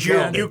hard as you can.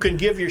 Because you can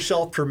give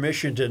yourself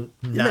permission to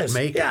not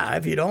make it. Yeah,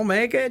 if you don't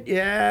make it, you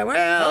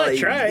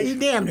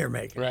damn near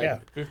make it. Right. Yeah.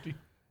 50.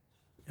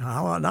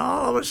 Now,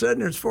 all of a sudden,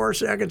 there's 4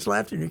 seconds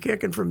left, and you're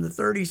kicking from the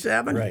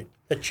 37. Right.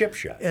 A chip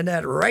shot. And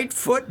that right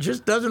foot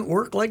just doesn't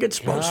work like it's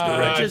supposed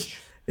to.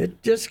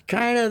 It just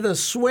kind of, the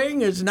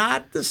swing is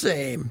not the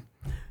same.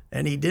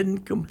 And he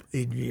didn't,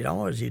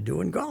 as you do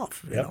in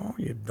golf,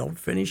 you don't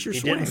finish your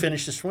swing. He didn't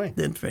finish the swing.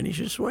 Didn't finish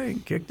his swing,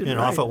 kicked it And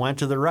right. off it went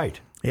to the right.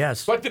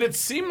 Yes. But did it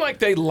seem like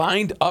they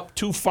lined up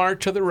too far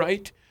to the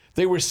right?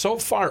 They were so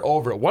far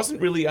over. It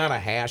wasn't really on a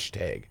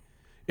hashtag.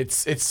 It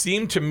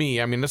seemed to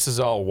me, I mean, this is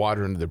all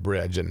water under the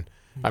bridge, and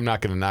I'm not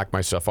going to knock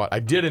myself out.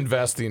 I did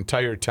invest the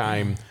entire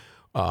time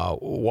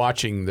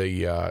watching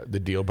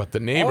the deal, but the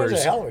neighbors, That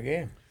was a hell of a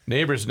game.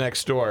 Neighbors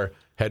next door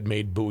had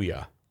made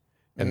booyah,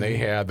 and they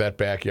had, that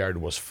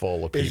backyard was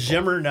full of people. Is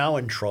Zimmer now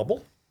in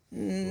trouble?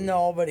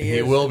 No, but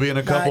He will be in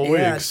a couple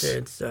weeks.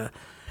 It's, Now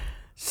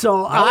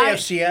they have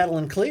Seattle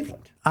and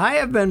Cleveland. I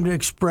have been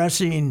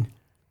expressing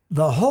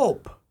the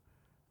hope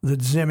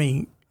that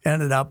Zimmy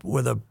ended up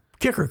with a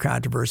kicker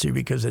controversy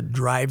because it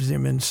drives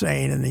him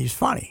insane and he's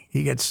funny.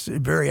 He gets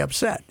very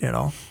upset,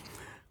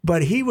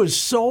 But he was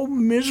so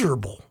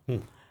miserable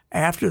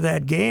after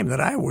that game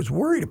that I was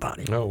worried about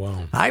him. Oh,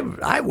 wow.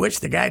 I wish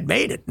the guy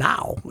made it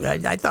now.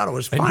 I thought it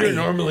was funny. And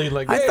you're normally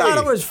like, I thought hey.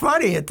 it was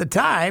funny at the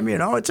time.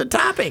 It's a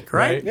topic,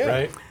 right?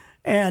 Right.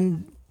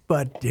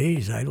 But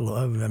geez,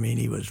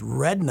 he was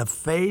red in the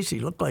face. He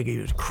looked like he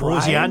was crying.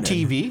 Was he on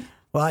TV?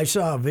 Well, I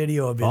saw a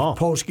video of his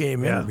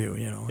post-game interview,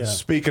 Yeah.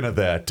 Speaking of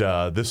that,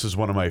 this is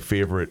one of my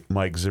favorite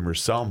Mike Zimmer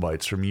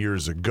soundbites from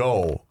years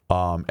ago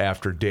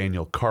after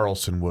Daniel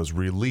Carlson was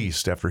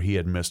released after he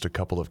had missed a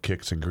couple of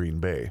kicks in Green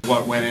Bay.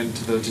 What went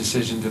into the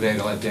decision today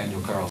to let Daniel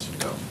Carlson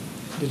go?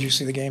 Did you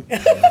see the game?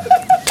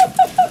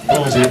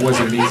 Was it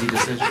an easy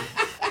decision?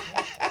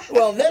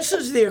 Well, this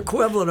is the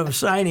equivalent of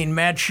signing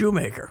Matt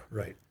Shoemaker.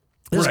 Right.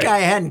 This Right. guy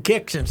hadn't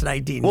kicked since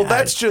 1990. Well,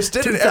 that's just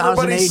it.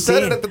 Everybody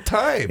said it at the He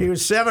time.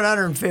 was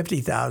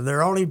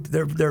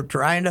 $750,000. They're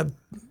trying to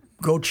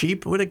go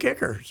cheap with a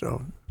kicker.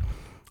 So,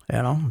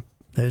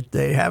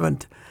 they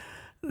haven't.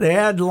 They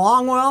had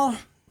Longwell.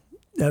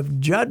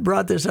 Judd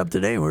brought this up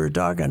today. We were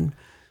talking.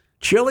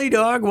 Chili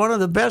Dog, one of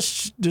the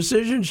best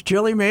decisions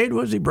Chili made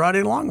was he brought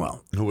in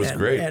Longwell. Who was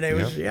great. And it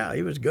was,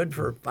 he was good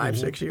for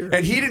 5-6 years.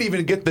 And he didn't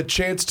even get the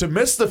chance to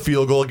miss the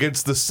field goal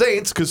against the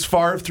Saints because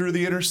Favre threw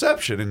the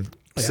interception and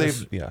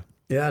saved. Yeah.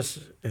 Yes,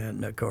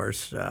 and of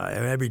course,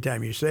 every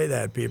time you say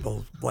that,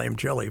 people blame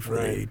Chili for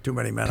the too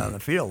many men on the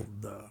field,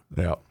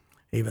 Yeah.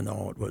 even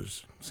though it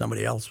was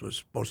somebody else was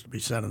supposed to be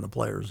sending the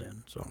players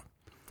in. So,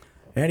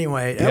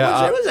 anyway, it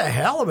was a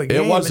hell of a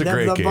game. It was a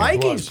great the game.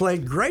 Vikings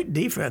played great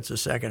defense the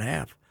second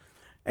half,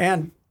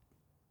 and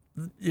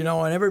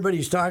and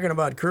everybody's talking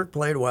about Kirk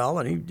played well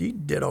and he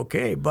did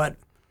okay, but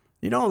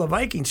the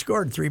Vikings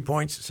scored 3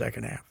 points the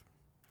second half.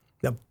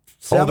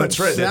 That's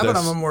right. Seven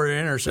of them were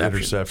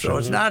interceptions. So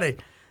it's not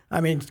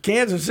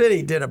Kansas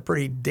City did a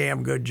pretty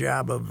damn good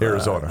job of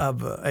Arizona.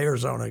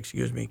 Arizona,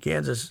 excuse me.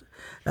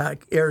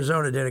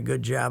 Arizona did a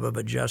good job of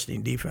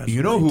adjusting defense.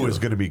 You know who is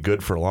going to be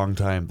good for a long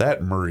time?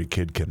 That Murray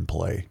kid can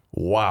play.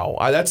 Wow.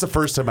 That's the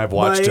first time I've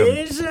watched him.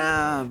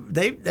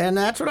 And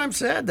that's what I'm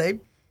saying.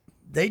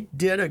 They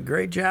did a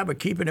great job of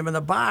keeping him in the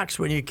box.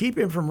 When you keep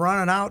him from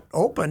running out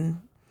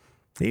open,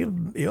 he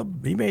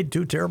made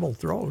 2 terrible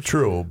throws.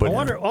 True, but I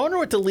wonder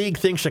what the league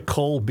thinks of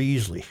Cole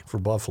Beasley for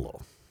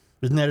Buffalo.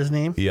 Isn't that his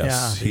name?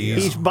 yes, Yeah.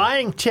 He's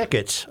buying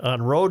tickets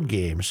on road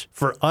games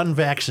for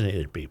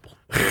unvaccinated people.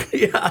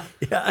 Yeah,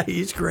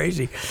 he's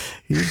crazy.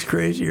 He's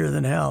crazier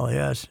than hell.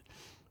 Yes,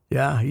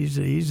 yeah, he's.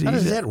 How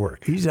does that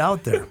work? He's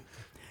out there.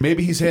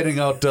 maybe he's heading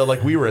out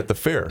like we were at the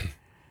fair.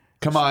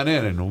 Come on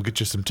in and we'll get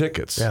you some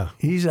tickets. Yeah.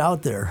 He's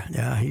out there.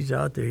 Yeah, he's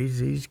out there.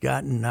 He's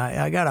gotten.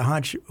 I got a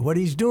hunch. What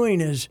he's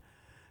doing is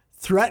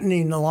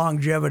threatening the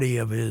longevity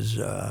of his.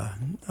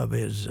 Once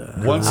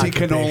he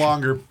can no occupation.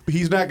 longer,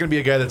 he's not going to be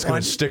a guy that's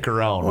going to stick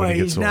around when he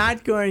gets he's older.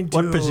 not going to.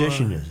 What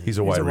position is he? He's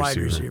a wide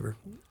receiver.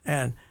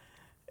 And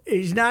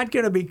he's not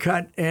going to be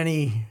cut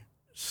any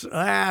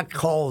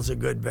Cole's a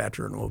good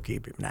veteran. We'll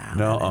keep him now.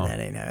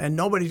 And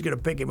nobody's going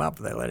to pick him up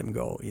if they let him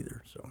go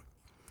either. So.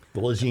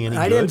 Well, is he any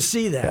I good? didn't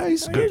see that. Yeah,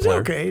 he's a good player.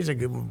 Okay. He's a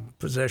good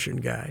possession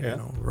guy. You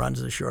know,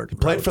 runs the short.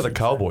 Played for the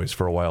Cowboys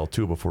for a while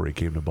too before he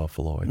came to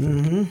Buffalo. I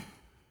think. Mm-hmm.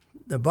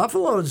 The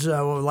Buffaloes,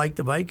 like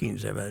the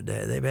Vikings,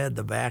 they've had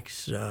the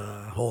backs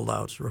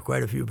holdouts for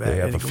quite a few backs. They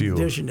have a few.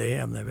 In addition to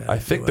him, they've had. I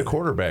think the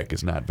quarterback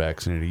is not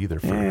vaccinated either.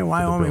 For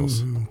Wyoming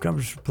the Bills.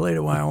 comes play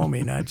to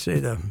Wyoming. I'd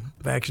say the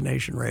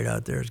vaccination rate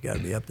out there has got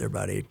to be up there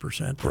about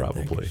 8%.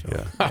 Probably,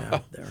 yeah.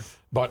 There.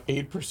 About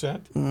 8%?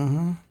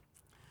 Mm-hmm.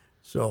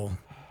 So,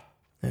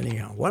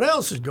 anyhow, what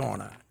else is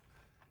going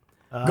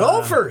on?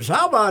 Gophers,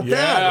 how about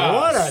that?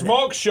 What a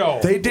smoke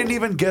show. They didn't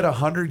even get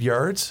 100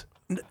 yards.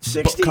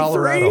 63.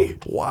 Colorado.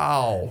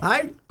 Wow.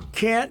 I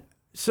can't.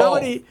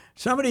 Somebody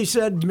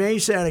said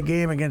Mace had a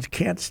game against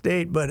Kent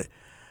State, but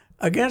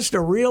against a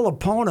real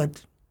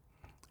opponent,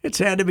 it's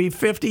had to be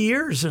 50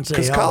 years since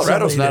they held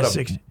Colorado's not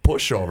somebody to a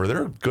pushover.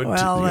 They're a good team.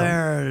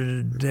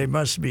 Well, they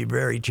must be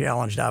very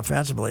challenged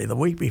offensively. The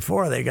week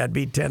before, they got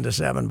beat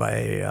 10-7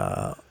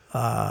 by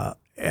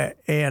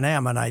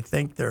A&M, and I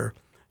think their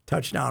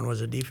touchdown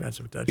was a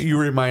defensive touchdown. You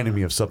reminded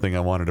me of something I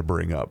wanted to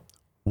bring up.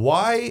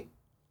 Why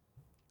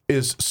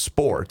is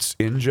sports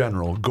in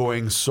general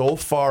going so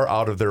far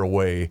out of their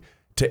way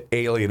to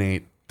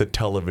alienate the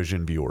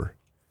television viewer?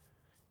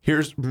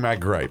 Here's my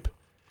gripe.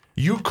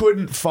 You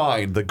couldn't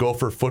find the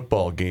Gopher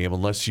football game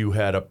unless you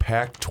had a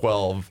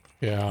Pac-12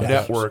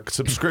 network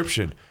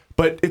subscription.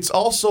 But it's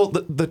also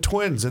the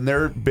Twins and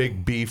their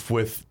big beef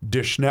with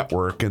Dish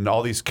Network and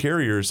all these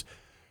carriers.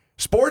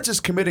 Sports is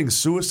committing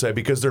suicide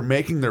because they're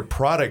making their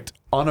product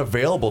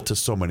unavailable to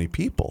so many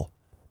people.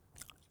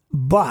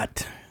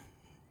 But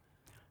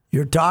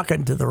you're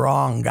talking to the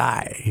wrong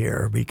guy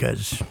here,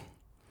 because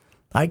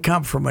I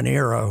come from an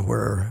era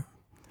where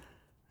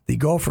the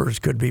Gophers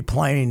could be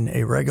playing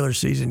a regular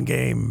season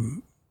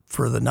game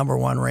for the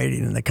 #1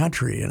 rating in the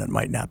country, and it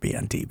might not be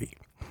on TV.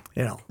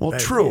 You know, well,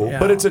 true,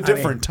 but it's a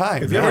different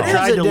time. Have you ever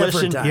tried to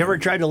listen? You ever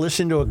tried to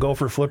listen to a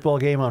Gopher football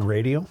game on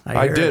radio?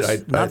 I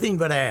did. Nothing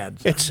but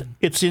ads.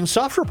 It's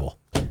insufferable.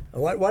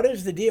 What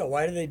is the deal?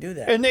 Why do they do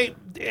that?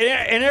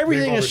 And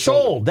everything is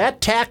sold.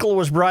 That tackle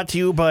was brought to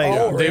you by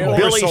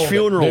Billy's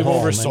Funeral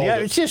Home.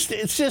 It's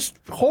just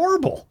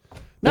horrible.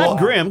 Not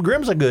Grimm.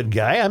 Grimm's a good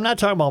guy. I'm not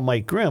talking about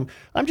Mike Grimm.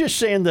 I'm just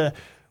saying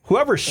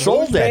whoever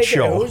sold that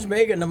show. Who's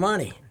making the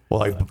money?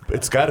 Well,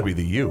 it's got to be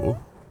the U.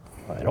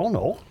 I don't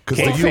know. Because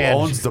the U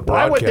owns the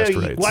broadcast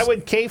rights. Why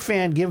would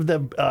K-Fan give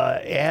the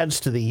ads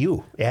to the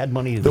U? Ad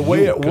money to the U? The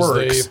way it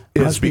works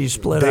is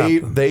split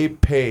up. They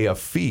pay a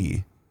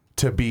fee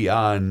to be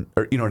on,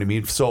 or you know what I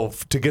mean? So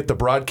to get the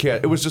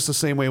broadcast, it was just the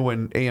same way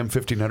when AM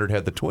 1500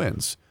 had the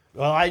Twins.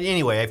 Well,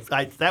 anyway,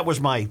 that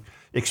was my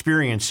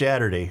experience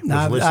Saturday. You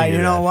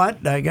know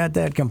what? I got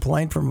that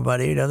complaint from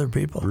about 8 other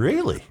people.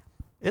 Really?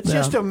 It's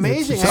just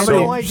amazing. I have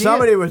no idea.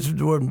 Somebody was,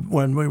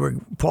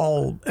 when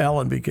Paul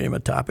Allen became a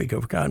topic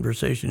of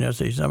conversation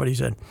yesterday, somebody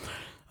said,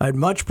 I'd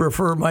much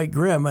prefer Mike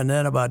Grimm, and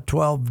then about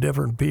 12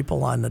 different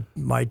people on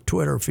my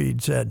Twitter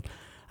feed said,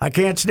 I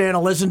can't stand to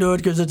listen to it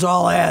because it's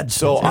all ads.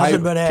 So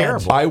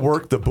ads. I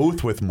worked the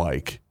booth with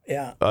Mike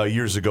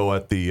years ago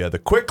at the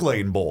Quick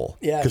Lane Bowl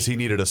because he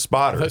needed a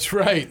spotter. That's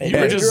right. You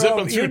were just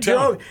zipping through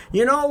town.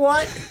 You know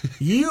what?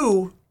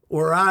 You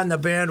were on the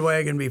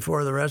bandwagon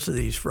before the rest of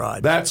these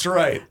frauds. That's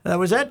right.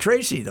 Was that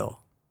Tracy, though?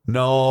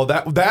 No,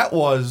 that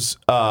was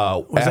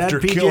after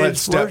that Kill had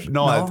stepped.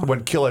 No,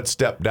 when Kill had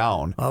stepped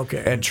down.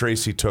 Okay. And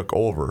Tracy took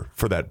over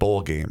for that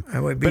bowl game.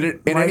 But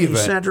in any event,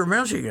 Central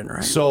Michigan,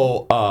 right?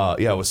 So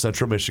it was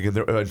Central Michigan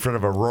in front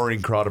of a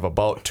roaring crowd of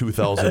about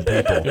 2,000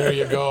 people. There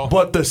you go.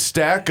 But the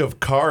stack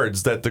of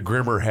cards that the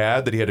Grimmer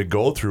had that he had to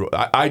go through,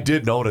 I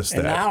did notice that.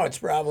 And now it's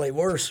probably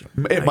worse.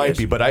 It might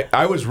be, but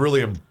I was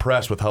really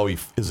impressed with how he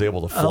is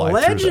able to fly.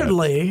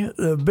 Allegedly,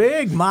 the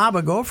big mob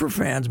of Gopher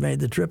fans made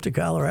the trip to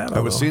Colorado. I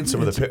was seeing some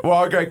of the. Well,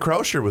 our guy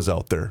Krauscher was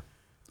out there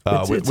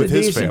with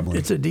his family.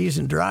 It's a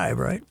decent drive,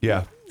 right?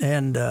 Yeah.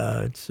 And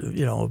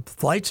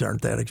flights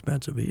aren't that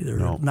expensive either.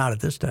 No. Not at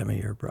this time of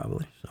year,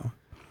 probably. So,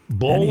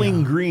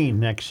 Bowling Green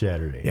next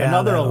Saturday. Yeah,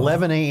 another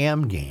 11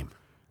 a.m. game.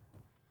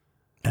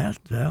 Get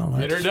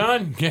her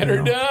done. Get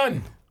her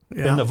done.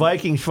 Yeah. And the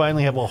Vikings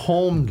finally have a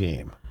home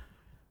game.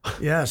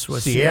 Yes,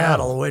 with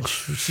Seattle, which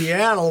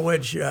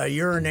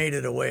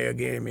urinated away a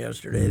game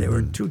yesterday. They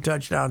were 2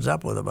 touchdowns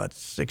up with about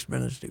 6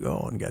 minutes to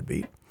go and got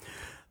beat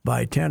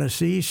by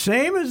Tennessee.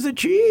 Same as the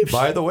Chiefs.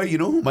 By the way, you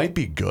know who might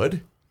be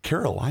good?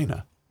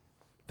 Carolina.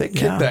 They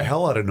kicked the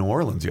hell out of New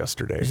Orleans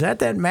yesterday. Is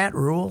that Matt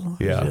Rule?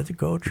 Yeah. Is that the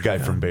coach? The guy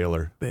from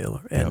Baylor.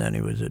 And then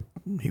he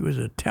was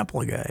a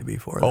Temple guy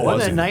before that.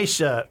 Wasn't that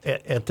nice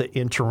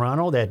in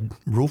Toronto? That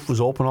roof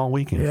was open all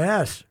weekend.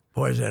 Yes.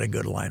 Boys had a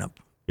good lineup.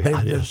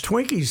 Yeah, the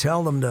Twinkies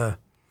held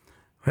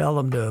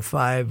them to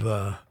 5.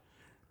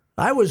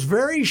 I was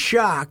very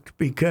shocked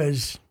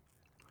because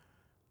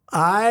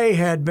I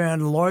had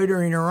been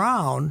loitering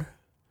around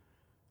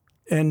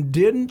and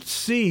didn't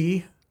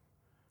see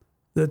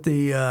that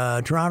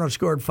the Toronto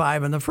scored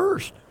 5 in the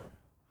first.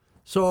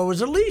 So it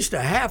was at least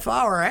a half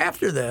hour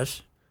after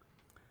this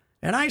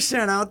And I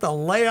sent out the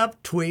layup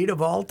tweet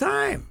of all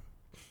time.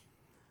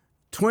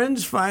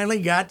 Twins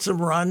finally got some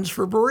runs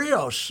for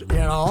Barrios,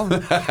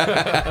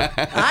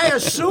 I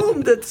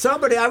assumed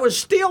that I was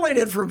stealing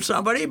it from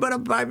somebody, but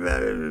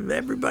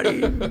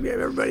everybody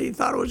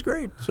thought it was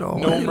great. So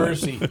No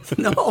mercy.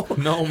 No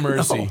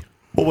mercy. No.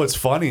 Well, what's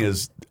funny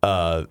is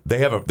they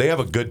have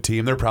a good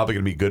team. They're probably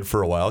going to be good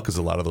for a while because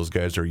a lot of those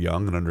guys are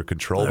young and under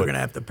control. They're going to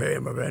have to pay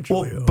him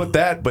eventually. Well, but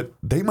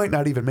they might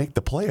not even make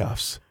the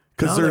playoffs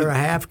because they're a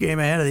half game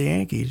ahead of the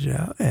Yankees,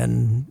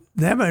 and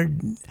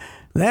them,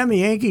 the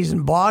Yankees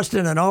in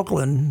Boston and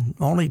Oakland,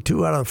 only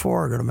 2 out of the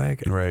 4 are going to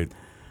make it. Right.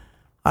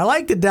 I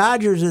like the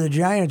Dodgers and the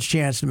Giants'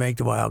 chance to make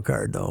the wild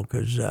card though,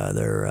 because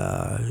they're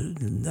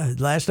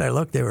last I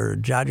looked,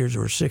 Dodgers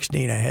were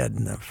 16 ahead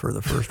for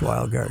the first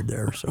wild card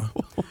there. So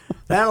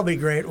that'll be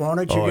great, won't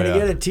it? You're going to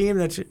get a team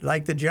that's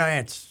like the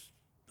Giants.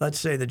 Let's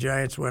say the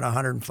Giants win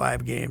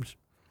 105 games,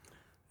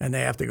 and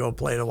they have to go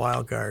play the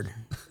wild card,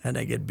 and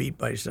they get beat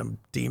by some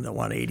team that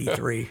won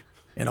 83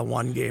 in a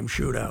 1-game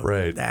shootout.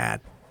 Right.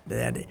 That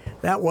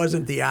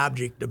wasn't the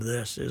object of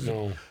this, is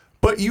it?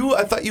 But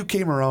I thought you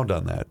came around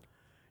on that.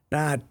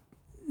 I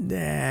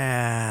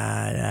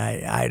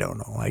don't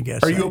know. I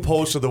guess. Are you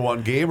opposed to the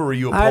 1 game, or are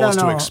you opposed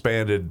to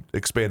expanded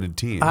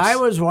teams? I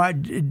was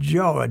watching.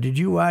 Joe, did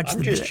you watch?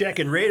 I'm just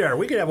checking radar.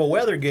 We could have a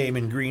weather game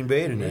in Green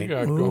Bay tonight. What you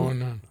got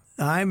going on?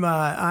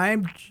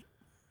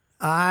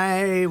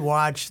 I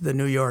watched the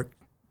New York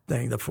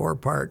thing, the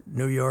 4-part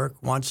New York.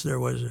 Once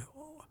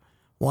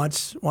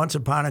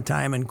Upon a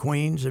Time in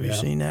Queens. Have you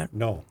seen that?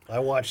 No, I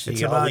watched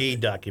the Ali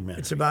documentary.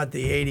 It's about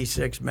the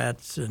 '86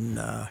 Mets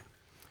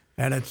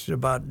and it's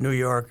about New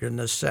York in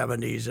the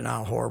 70s and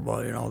how horrible,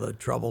 the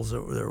troubles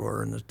that there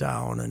were in the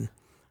town, and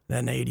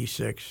then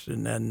 '86,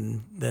 and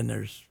then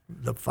there's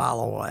the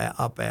follow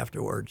up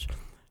afterwards,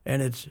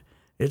 and it's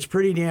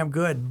pretty damn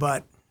good.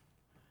 But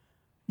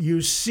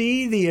you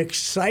see the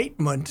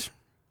excitement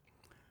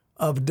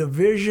of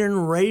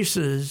division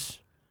races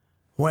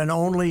when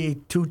only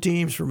 2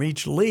 teams from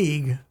each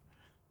league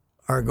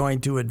are going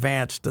to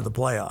advance to the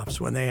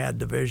playoffs when they had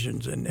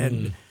divisions,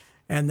 and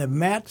the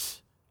Mets.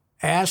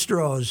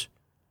 Astros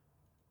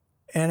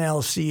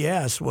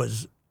NLCS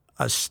was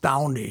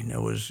astounding. It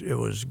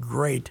was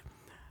great,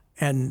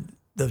 and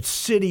the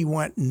city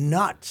went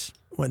nuts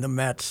when the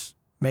Mets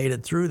made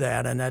it through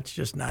that, and that's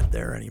just not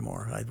there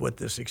anymore with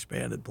this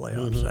expanded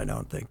playoffs. I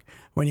don't think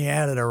when you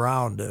added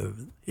around,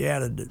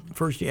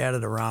 first you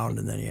added around,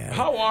 and then you added.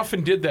 How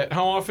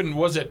often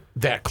was it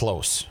that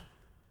close?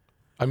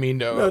 I mean,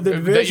 the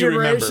division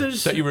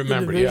races. That you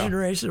remember, the division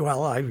races.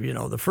 Well,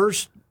 the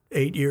first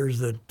 8 years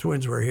the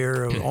Twins were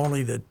here,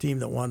 only the team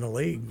that won the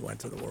league went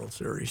to the World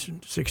Series.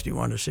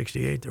 61 to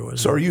 68, there was.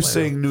 So, are you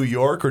saying New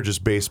York or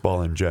just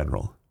baseball in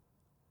general?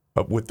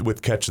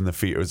 With catching the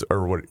field,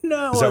 or what?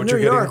 No, is that what New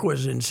you're York getting?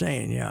 was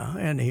insane,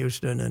 and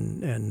Houston,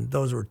 and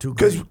those were 2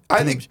 great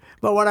teams.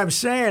 But what I'm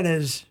saying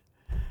is,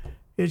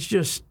 it's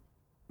just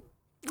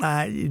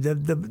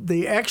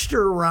the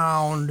extra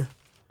round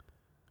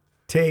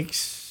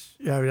takes.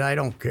 I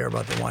don't care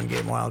about the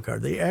 1-game wild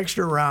card. The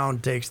extra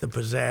round takes the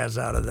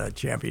pizzazz out of the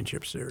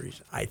championship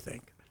series, I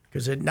think,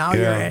 because now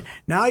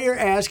you're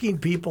asking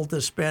people to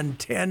spend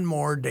 10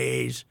 more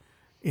days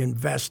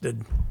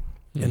invested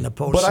in the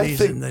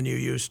postseason than you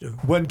used to.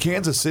 When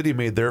Kansas City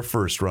made their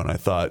first run, I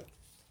thought,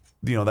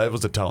 that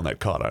was a town that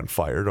caught on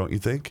fire, don't you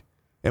think?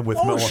 And with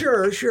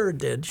sure it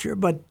did, sure,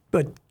 but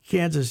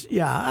Kansas,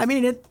 I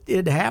mean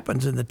it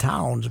happens in the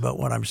towns, but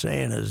what I'm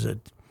saying is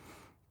it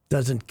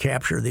doesn't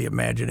capture the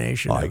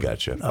imagination. I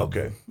gotcha.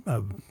 Okay.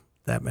 Of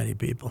that many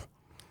people.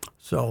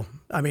 So,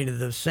 I mean,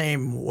 the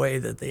same way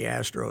that the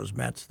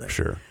Astros-Mets thing.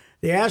 Sure.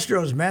 The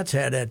Astros-Mets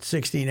had that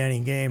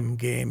 16-inning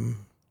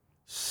game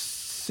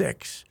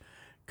 6,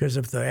 because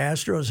if the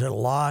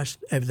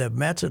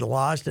Mets had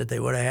lost it, they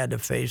would have had to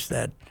face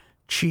that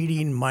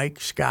cheating Mike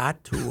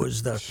Scott, who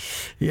was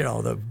this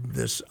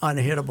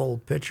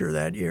unhittable pitcher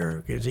that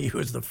year, because he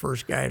was the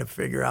first guy to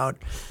figure out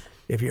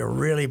if you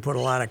really put a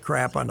lot of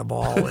crap on the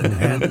ball.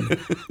 And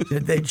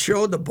they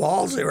showed the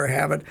balls they were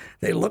having.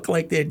 They looked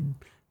like they'd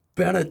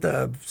been at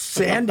the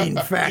sanding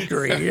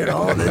factory,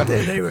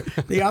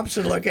 the umps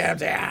would look at it and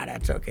say,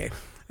 that's okay.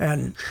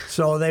 And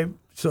so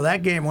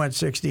that game went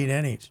 16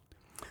 innings.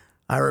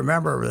 I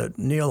remember that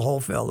Neil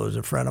Holfeld was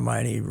a friend of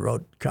mine. He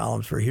wrote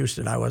columns for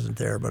Houston. I wasn't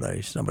there,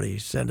 but somebody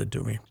sent it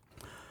to me.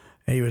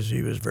 And he was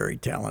a very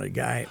talented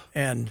guy.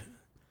 And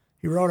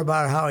he wrote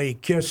about how he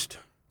kissed.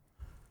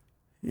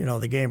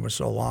 The game was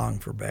so long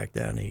for back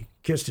then. He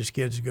kissed his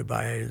kids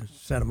goodbye and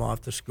sent them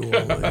off to school,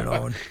 and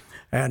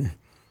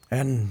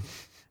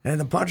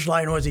the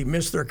punchline was he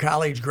missed their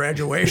college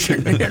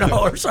graduation,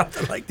 or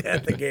something like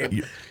that.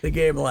 The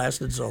game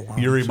lasted so long.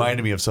 You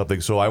reminded me of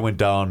something. So I went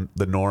down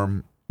the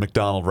Norm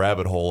Macdonald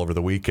rabbit hole over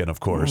the weekend,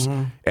 of course,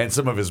 and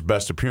some of his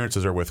best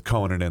appearances are with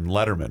Conan and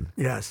Letterman.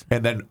 Yes.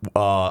 And then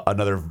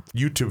another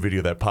YouTube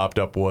video that popped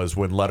up was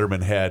when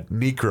Letterman had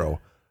Necro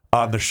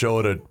on the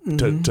show to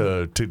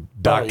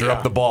doctor yeah.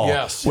 up the ball,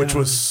 Yes. which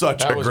was such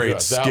That a was great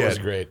good. skit That was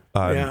great.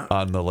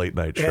 on the late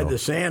night They show. had the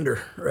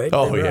sander, right?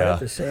 Oh, They brought yeah. out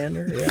the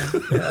sander, yeah.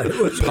 It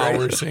was Power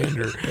great.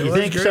 Sander. You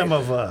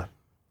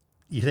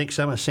think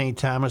some of St.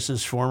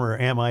 Thomas's former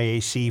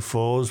MIAC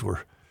foes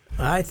were?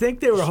 I think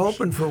they were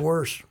hoping for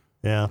worse.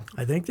 Yeah.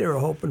 I think they were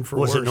hoping for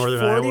Was worse. it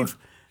Northern Iowa?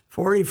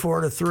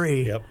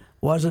 44-3 Yep.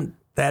 wasn't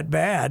that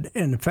bad.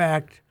 In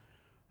fact,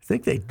 I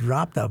think they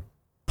dropped a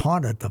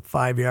punt at the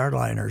 5-yard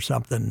line or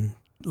something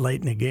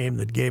late in the game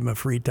that gave them a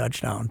free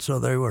touchdown. So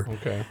they were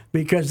Okay.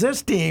 because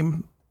this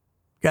team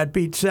got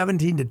beat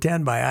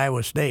 17-10 by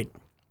Iowa State.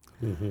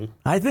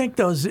 I think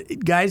those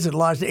guys that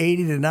lost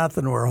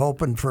 80-0 were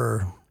hoping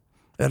for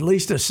at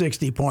least a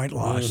 60-point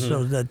loss.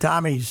 So the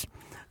Tommies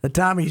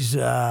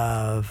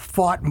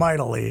fought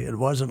mightily. It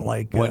wasn't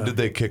like When did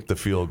they kick the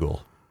field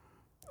goal?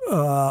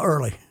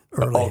 early.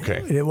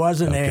 Okay. It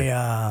wasn't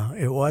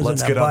it wasn't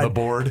Let's a get on Bud, the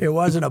board. It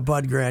wasn't a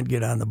Bud Grant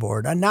get on the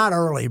board. Not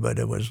early, but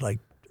it was like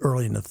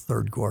early in the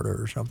third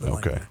quarter or something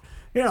like Okay. that.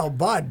 You know,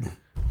 Bud,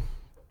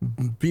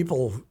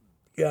 people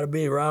got to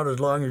be around as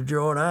long as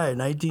Joe and I.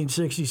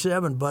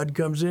 1967, Bud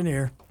comes in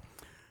here.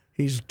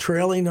 He's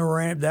trailing the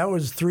ramp. That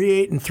was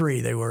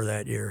 3-8-3 they were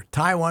that year.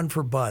 Tie one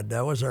for Bud.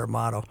 That was our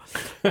motto.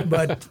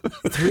 But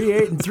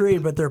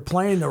 3-8-3, but they're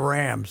playing the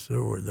Rams,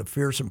 who were the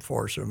fearsome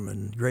foursome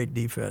and great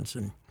defense.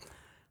 And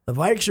the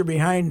Vikes are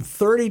behind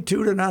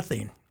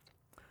 32-0.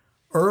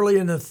 Early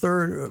in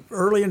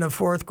the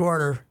fourth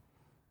quarter,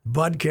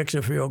 Bud kicks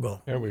a field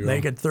goal. There we go.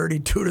 Make it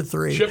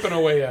 32-3. Chipping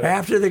away at it.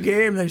 After the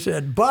game, they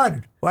said,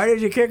 "Bud, why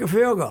did you kick a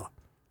field goal?"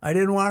 "I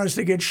didn't want us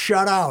to get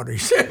shut out," he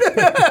said.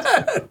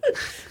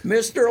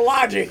 Mr.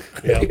 Logic.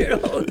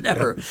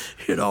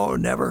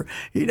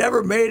 He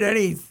never made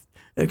any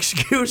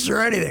excuse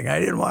or anything. I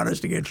didn't want us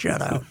to get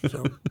shut out.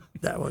 So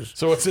that was.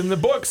 So it's in the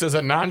books as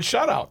a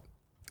non-shutout.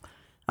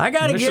 I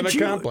got to Mission get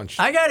you. accomplished.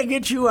 I got to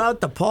get you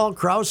out to Paul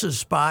Krause's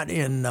spot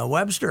in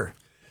Webster.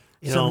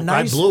 You Some know,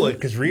 I blew it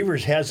because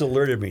Reavers has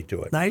alerted me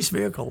to it. Nice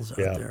vehicles out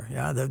Yeah. there.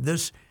 Yeah,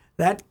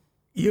 that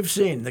you've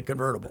seen the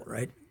convertible,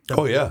 right?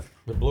 Oh yeah.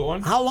 The blue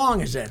one? How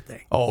long is that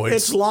thing? Oh,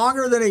 it's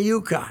longer than a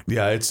Yukon.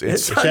 Yeah, it's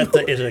Is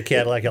it a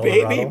Cadillac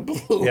Eldorado?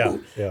 Baby blue.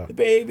 Yeah.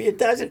 Baby, it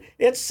doesn't.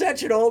 It's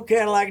such an old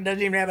Cadillac. It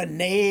doesn't even have a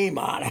name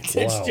on it.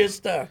 It's Wow.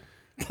 just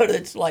but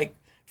it's like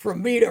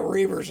from me to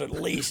Reavers at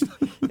least.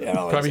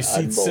 Probably it's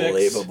seat six,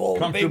 unbelievable.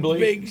 comfortably.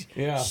 Big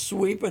Yeah.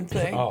 sweeping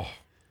thing. Oh.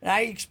 And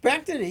I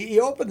expected he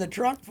opened the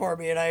trunk for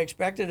me, and I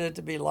expected it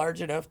to be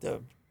large enough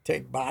to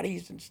take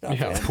bodies and stuff.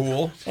 Yeah, in.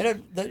 pool.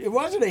 And it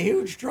wasn't a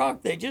huge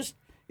trunk.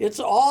 It's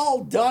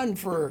all done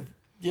for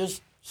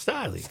just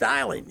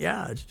styling.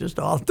 Yeah, it's just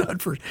all done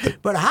for.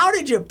 But how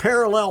did you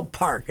parallel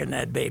park in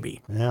that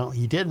baby? Well,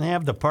 you didn't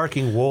have the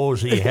parking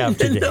woes that you have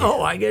today.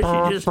 No, I guess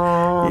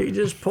you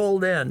just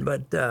pulled in.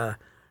 But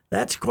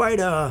that's quite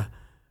a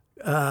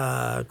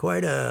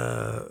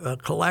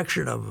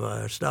collection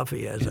of stuff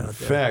he has out there. In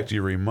fact,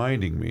 you're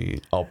reminding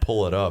me. I'll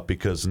pull it up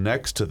because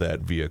next to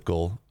that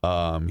vehicle,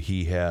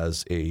 he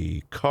has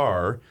a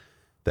car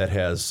that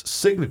has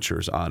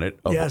signatures on it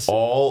of Yes.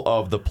 all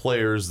of the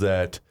players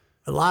that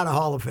A lot of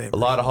Hall of Famers.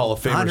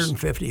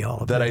 150 Hall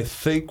of Famers. that I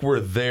think were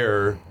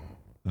there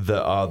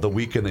the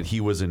weekend that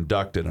he was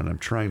inducted, and I'm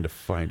trying to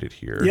find it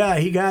here. Yeah,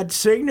 he got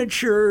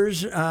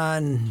signatures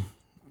on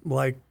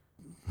like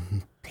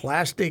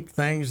plastic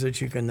things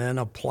that you can then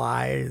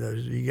apply.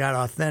 You got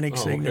authentic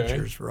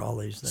signatures for all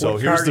these things. So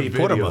What here's car the did he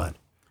put 'em video.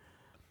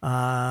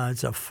 on?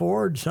 It's a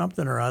Ford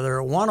something or other.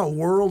 It won a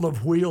World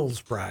of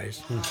Wheels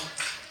prize.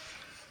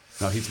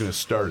 Now he's going to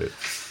start it.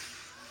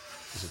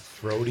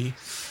 Throaty.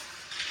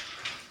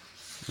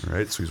 All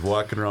right, so he's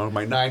walking around.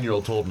 My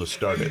 9-year-old told him to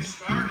start it.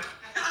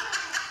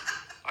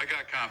 I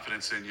got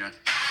confidence in you.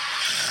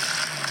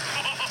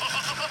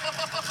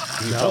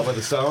 Can you tell by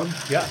the sound?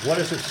 Yeah, what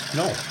is this?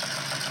 No.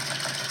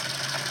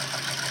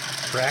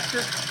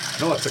 Tractor?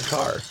 No, it's a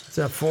car. It's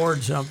a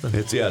Ford something.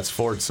 It's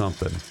Ford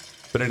something.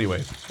 But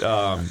anyway,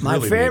 My really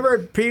neat.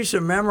 favorite piece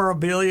of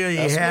memorabilia he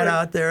That's had right.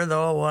 out there,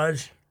 though,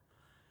 was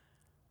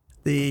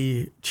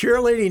the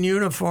cheerleading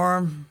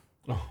uniform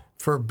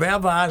for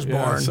Bev Osborne.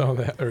 Yeah, I saw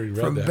that. Or read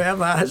From that.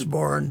 Bev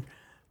Osborne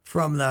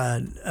from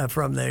the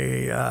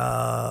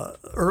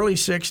early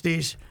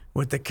 '60s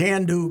with the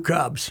Can-Do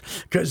Cubs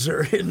because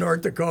they're in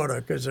North Dakota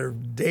because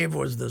Dave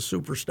was the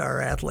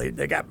superstar athlete.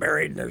 They got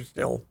married and they're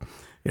still,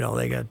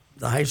 they got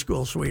the high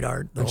school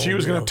sweetheart. And she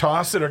was going to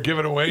toss it or give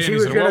it away. She and he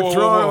was said, going whoa, to whoa,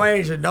 throw whoa, it whoa. away.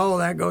 He said, "No,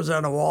 that goes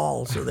on the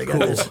wall." So they got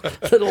this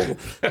little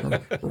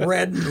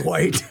red and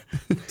white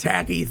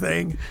tacky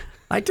thing.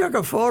 I took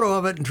a photo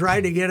of it and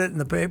tried to get it in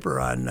the paper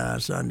on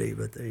Sunday,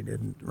 but they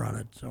didn't run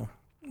it. So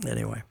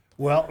anyway.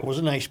 Well, it was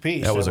a nice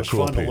piece. That was a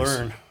cool fun piece. to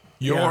learn.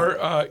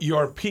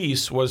 Your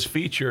piece was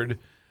featured.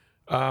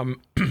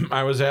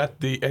 I was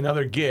at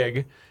another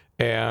gig,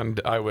 and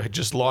I had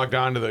just logged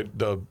on to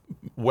the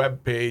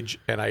web page,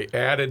 and I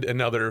added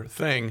another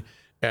thing,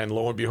 and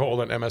lo and behold,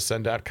 on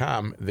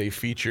MSN.com, they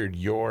featured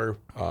your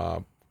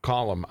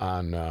column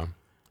on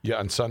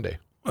Sunday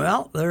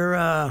Well,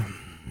 they're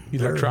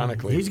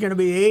electronically. He's going to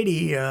be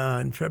 80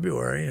 in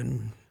February,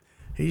 and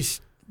he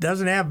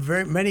doesn't have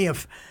very many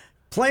of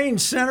playing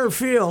center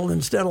field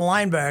instead of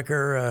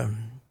linebacker.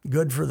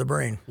 Good for the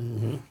brain.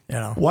 You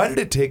know, Why did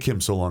it take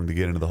him so long to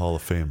get into the Hall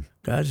of Fame?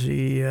 because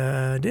he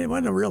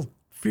wasn't a real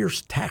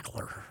fierce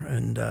tackler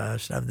and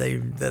stuff.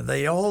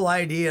 The whole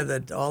idea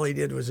that all he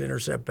did was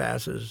intercept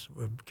passes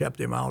kept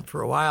him out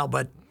for a while,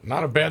 but.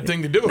 Not a bad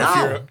thing to do if No,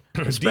 you're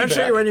a especially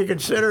D-back. when you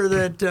consider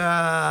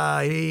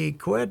that he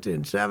quit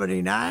in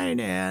 '79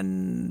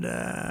 and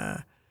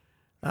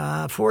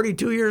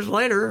 42 years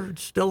later,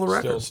 it's still the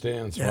record. Still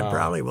stands. And Wow.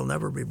 probably will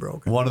never be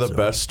broken. One of the So,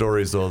 best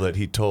stories, though, that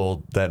he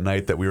told that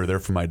night that we were there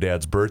for my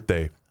dad's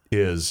birthday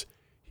is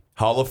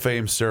Hall of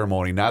Fame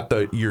ceremony, not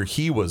the year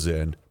he was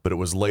in, but it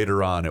was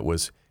later on. It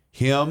was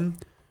him,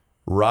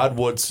 Rod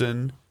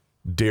Woodson,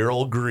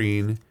 Darryl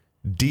Green,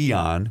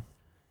 Dion,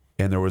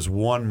 and there was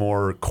one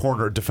more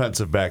corner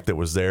defensive back that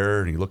was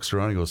there, and he looks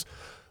around and he goes,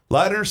 "A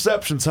lot of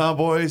interceptions, huh,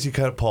 boys?"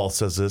 Paul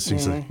says this.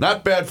 He's like,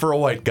 "Not bad for a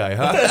white guy,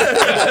 huh?"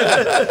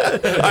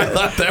 I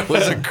thought that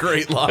was a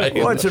great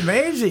line. What's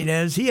amazing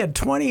is he had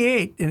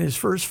 28 in his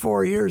first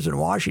 4 years in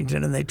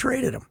Washington, and they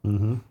traded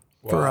him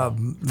for a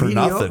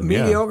nothing,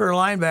 yeah. mediocre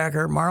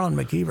linebacker, Marlon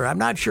McKeever. I'm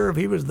not sure if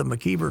he was the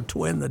McKeever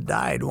twin that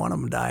died. One of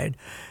them died,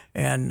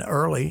 and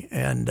early,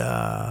 and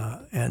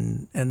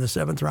the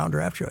 7th round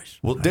draft choice.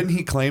 Well, didn't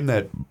he claim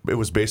that it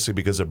was basically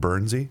because of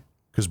Bernsey?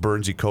 Because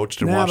Bernsey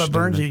coached in Yeah, Washington? but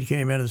Bernsey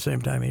came in at the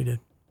same time he did.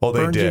 Oh,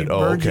 they did? Oh,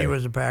 Bernsey okay.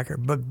 was a Packer,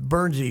 but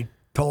Bernsey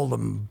told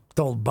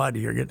Bud,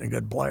 "You're getting a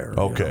good player."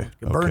 you Okay,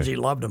 know. okay. Bernsey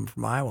loved him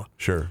from Iowa,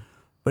 Sure.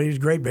 but he was a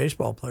great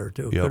baseball player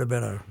too. Yep.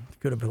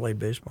 Could have played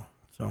baseball.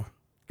 So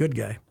good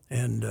guy.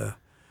 And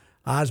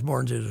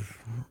Osborne's his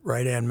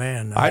right hand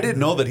man. I didn't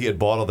know that he had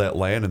bought all that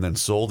land and then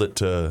sold it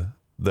to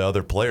the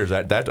other players.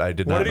 That I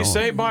did not know. What did he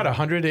say? About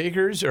 100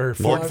 acres or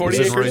Well, 40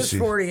 it's in acres? Racine.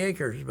 40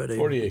 acres, but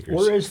 40 acres.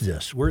 Where is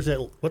this? Where's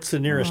that? What's the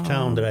nearest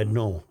town that I'd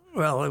know?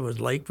 well, it was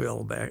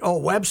Lakeville back. Oh,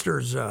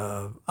 Webster's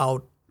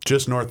out.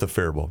 Just north of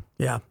Faribault.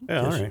 Yeah, Yeah,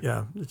 all right.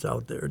 yeah, it's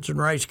out there. It's in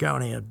Rice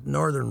County,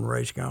 northern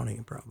Rice County,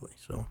 probably.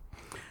 So,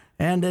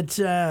 and it's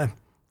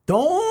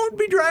don't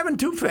be driving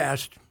too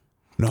fast.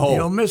 No.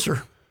 You'll miss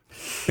her.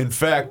 In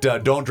fact,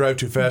 don't drive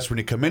too fast when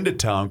you come into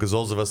town, because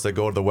those of us that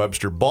go to the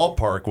Webster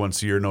Ballpark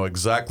once a year know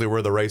exactly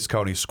where the Rice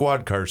County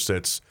squad car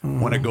sits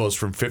when it goes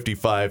from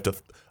 55 to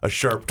a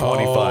sharp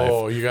 25.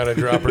 Oh, you got to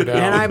drop her down.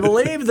 And I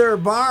believe their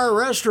bar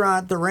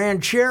restaurant, the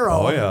Ranchero,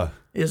 Oh, yeah.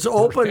 is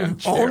open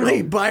Ranchero.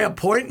 only by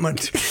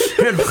appointment.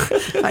 And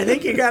I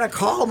think you got to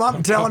call them up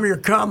and tell them you're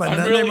coming. I'm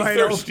then really they might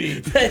thirsty.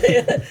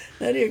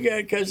 Then you got,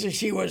 because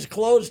she was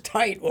closed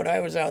tight when I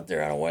was out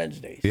there on a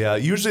Wednesday. Yeah,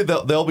 usually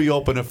they'll be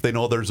open if they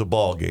know there's a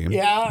ball game.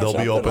 Yeah, they'll be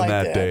something open like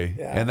that that. day.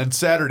 Yeah. And then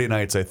Saturday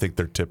nights, I think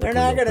they're typically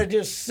They're not going to open.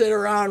 just sit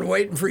around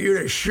waiting for you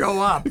to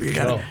show up. You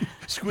got to.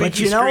 Squeaky But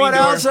you know screen what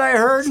door. else I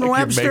heard in like you're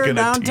Webster, making a tea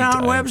downtown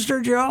time.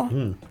 Webster,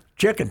 Joe?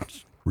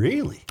 Chickens.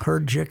 Really?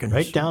 Heard chickens.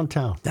 Right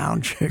downtown.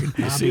 Down chicken.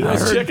 see I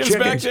those heard chickens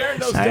back there?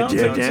 Those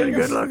downtown chickens?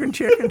 Good-looking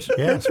chickens.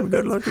 Yeah, some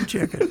good-looking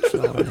chickens.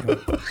 So, anyway.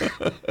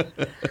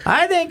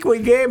 I think we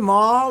gave them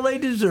all they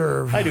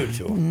deserve. I do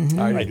too.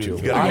 I do. You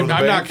gotta go to I'm the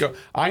not bank?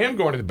 I am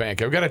going to the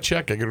bank. I've got to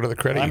check. I go to the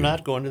credit I'm union.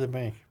 not going to the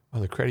bank. Oh,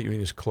 the credit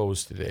union is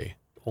closed today.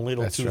 Only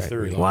till That's right,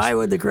 2:30. we Why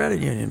would the credit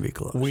union be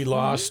closed? We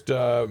lost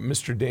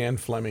Mr. Dan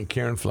Fleming,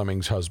 Karen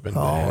Fleming's husband.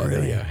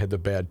 really? Had the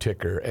bad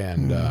ticker,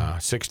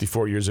 and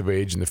 64 years of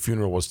age, and the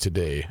funeral was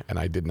today, and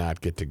I did not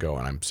get to go,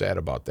 and I'm sad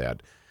about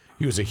that.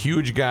 He was a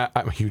huge guy.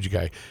 I'm a huge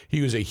guy.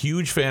 He was a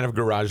huge fan of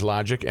Garage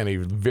Logic and a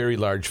very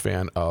large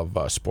fan of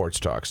Sports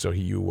Talk. So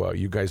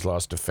you guys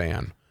lost a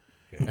fan,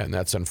 and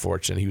that's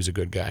unfortunate. He was a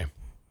good guy.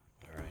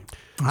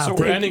 So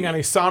we're ending on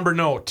a somber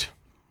note.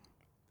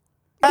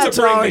 That's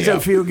So bring always me a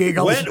up. few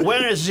giggles.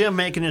 When is Zim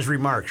making his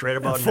remarks? Right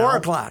about At now? 4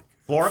 o'clock.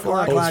 4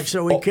 o'clock? 4 o'clock,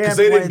 so we can't because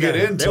they play didn't get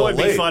that. in That till would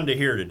be late. fun to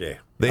hear today.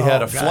 They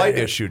had a God, flight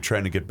yeah. issue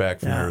trying to get back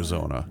from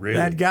Arizona. Really?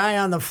 That guy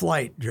on the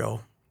flight,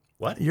 Joe.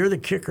 What? You're the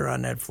kicker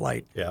on that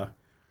flight. Yeah.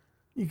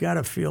 You got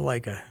to feel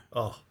like a.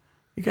 Oh.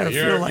 You got to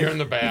You're- feel like you're in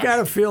the back. You got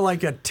to feel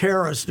like a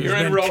terrorist who's You're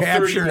in been row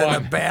captured in a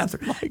 31.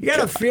 bathroom. You got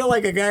to feel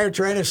like a guy who's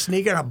trying to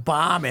sneak in a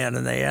bomb in,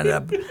 and they ended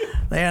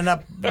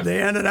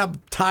up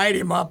tied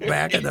him up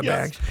back in the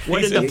back.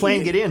 When did the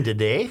plane get in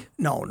today?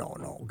 No,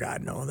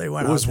 God, no. They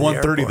went. It was out to the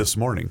 1:30 airport. this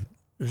morning.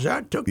 Is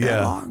that took that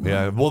Yeah, long?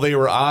 yeah. Well, they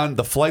were on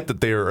the flight that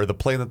they were, or the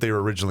plane that they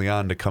were originally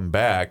on to come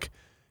back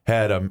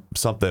had a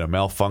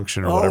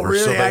malfunction or Oh, whatever.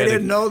 really? So they I had to-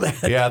 didn't know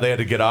that. Yeah, they had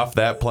to get off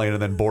that plane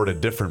and then board a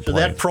different So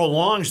plane. that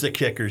prolongs the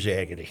kicker's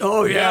agony.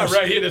 Oh Yeah, yes.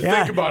 right. He had to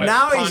think about it.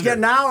 Now Ponder.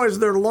 now as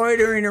they're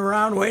loitering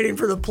around waiting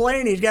for the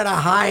plane, he's got to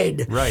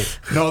hide. Right.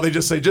 No, they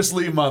just say, just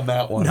leave him on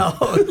that one. No,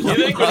 You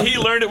think when he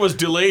learned it was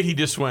delayed, he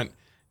just went,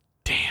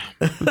 damn.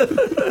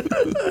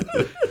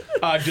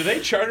 Do they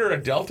charter a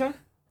Delta?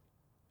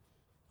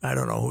 I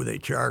don't know who they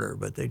charter,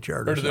 but they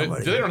charter Or do they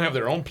somebody. don't have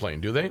their own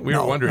plane, do they? We were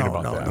No, wondering no,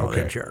 about no, that. No,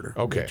 okay. they charter.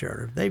 Okay. They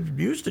charter. They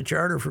used to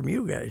charter from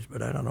you guys,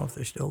 but I don't know if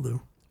they still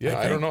do. Yeah,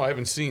 I think. don't know. I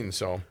haven't seen,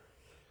 so.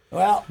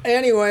 Well,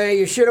 anyway,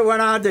 you should have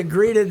went out and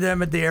greeted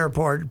them at the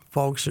airport,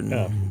 folks, at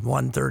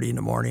 1:30 in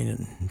the morning,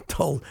 and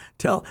tell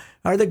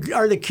are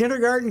the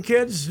kindergarten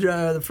kids,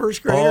 the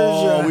first graders?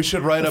 Oh, we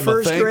should write them a thank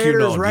you first graders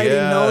note. writing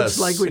Yes. notes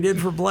like we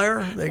did for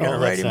Blair. They got to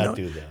write him notes.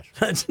 do that.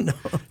 Let's not.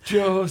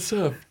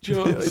 Joseph.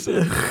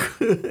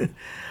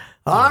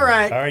 All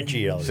right. All right,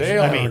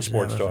 GL.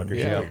 Sports talkers.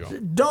 Yeah, go.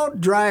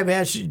 Don't drive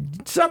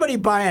somebody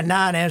buy a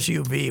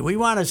non-SUV. We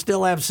want to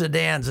still have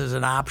sedans as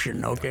an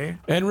option, okay?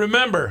 And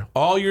remember,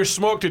 all your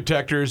smoke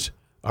detectors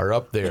are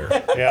up there.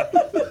 Yeah.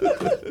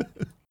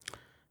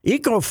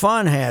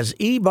 EcoFun has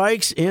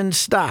e-bikes in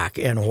stock.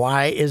 And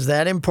why is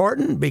that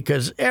important?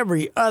 Because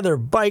every other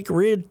bike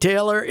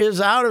retailer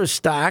is out of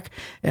stock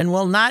and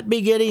will not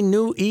be getting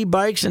new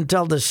e-bikes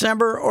until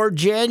December or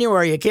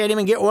January. You can't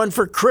even get one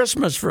for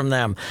Christmas from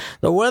them.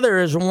 The weather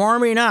is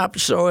warming up,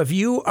 so if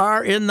you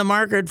are in the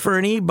market for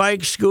an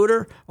e-bike,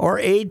 scooter, or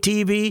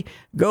ATV,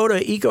 go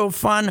to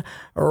EcoFun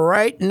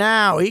right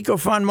now.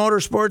 EcoFun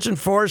Motorsports in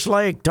Forest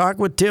Lake. Talk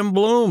with Tim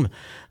Bloom,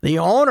 the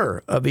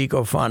owner of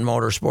EcoFun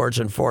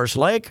Motorsports in Forest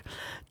Lake.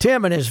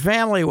 Tim and his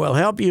family will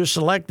help you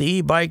select the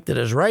e-bike that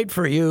is right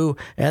for you,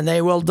 and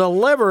they will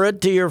deliver it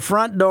to your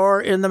front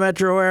door in the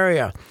metro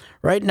area.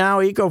 Right now,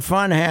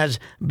 EcoFun has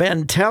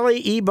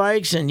Bentelli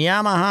e-bikes and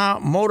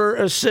Yamaha Motor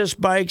Assist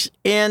bikes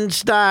in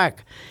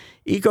stock.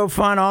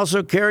 EcoFun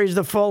also carries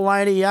the full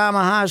line of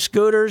Yamaha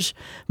scooters,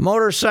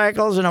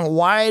 motorcycles, and a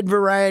wide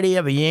variety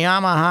of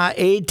Yamaha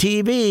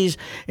ATVs,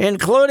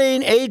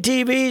 including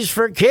ATVs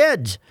for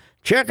kids.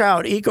 Check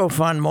out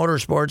EcoFun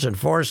Motorsports in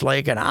Forest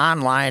Lake and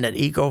online at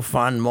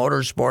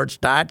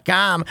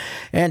ecofunmotorsports.com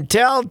and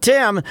tell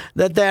Tim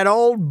that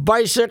old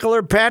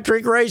bicycler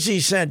Patrick Racy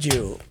sent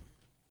you.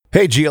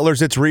 Hey,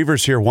 GLers, it's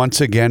Reavers here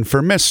once again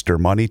for Mr.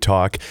 Money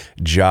Talk,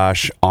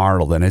 Josh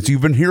Arnold. And as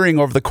you've been hearing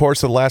over the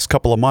course of the last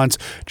couple of months,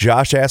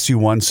 Josh asks you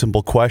one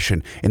simple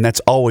question, and that's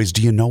always,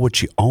 do you know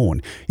what you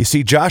own? You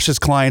see, Josh's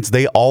clients,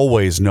 they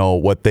always know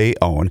what they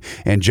own,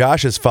 and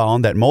Josh has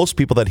found that most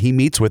people that he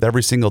meets with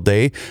every single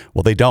day,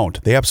 well, they don't.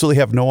 They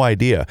absolutely have no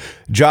idea.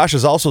 Josh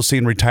has also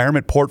seen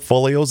retirement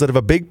portfolios that have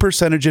a big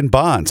percentage in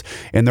bonds,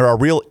 and there are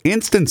real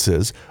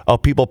instances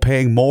of people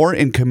paying more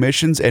in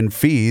commissions and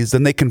fees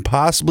than they can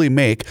possibly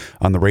make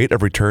on the rate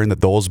of return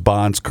that those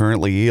bonds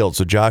currently yield.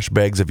 So Josh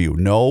begs of you,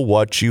 know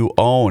what you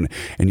own.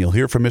 And you'll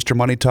hear from Mr.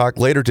 Money Talk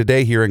later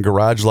today here in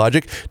Garage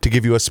Logic to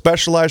give you a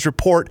specialized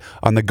report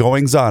on the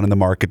goings-on in the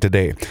market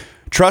today.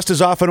 Trust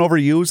is often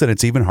overused, and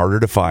it's even harder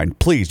to find.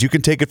 Please, you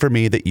can take it from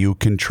me that you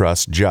can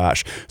trust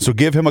Josh. So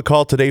give him a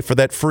call today for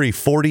that free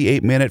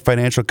 48-minute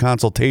financial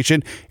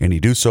consultation, and you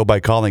do so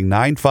by calling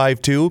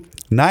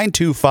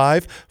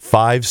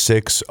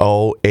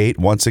 952-925-5608.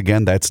 Once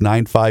again, that's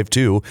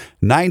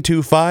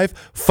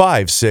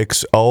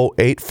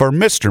 952-925-5608 for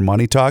Mr.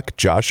 Money Talk,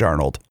 Josh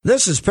Arnold.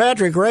 This is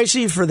Patrick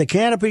Racy for the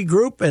Canopy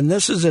Group, and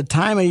this is a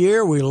time of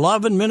year we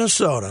love in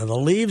Minnesota. The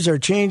leaves are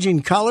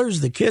changing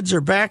colors, the kids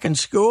are back in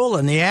school,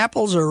 and the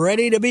apples are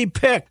ready to be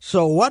picked.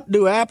 So what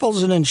do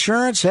apples and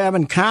insurance have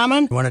in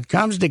common? When it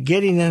comes to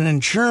getting an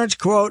insurance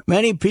quote,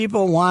 many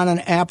people want an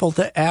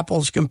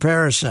apple-to-apples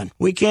comparison.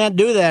 We can't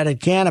do that at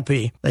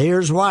Canopy.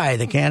 Here's why.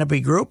 The Canopy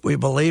Group, we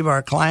believe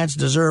our clients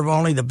deserve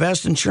only the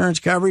best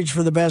insurance coverage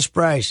for the best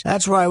price.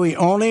 That's why we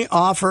only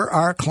offer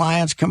our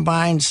clients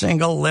combined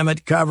single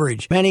limit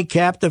coverage. Many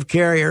captive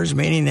carriers,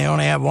 meaning they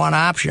only have one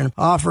option,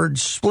 offered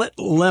split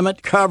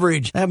limit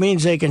coverage. That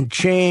means they can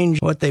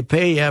change what they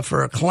pay you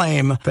for a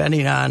claim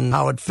depending on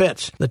how it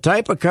fits. The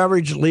type of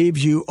coverage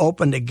leaves you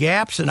open to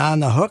gaps and on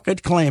the hook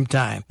at claim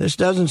time. This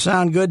doesn't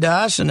sound good to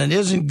us, and it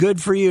isn't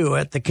good for you.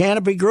 At the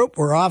Canopy Group,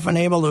 we're often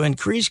able to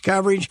increase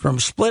coverage from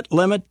split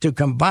limit to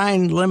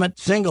combined limit,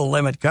 single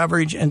limit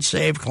coverage, and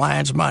save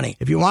clients money.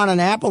 If you want an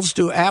apples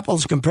to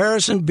apples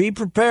comparison, be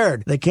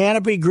prepared. The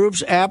Canopy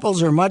Group's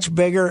apples are much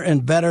bigger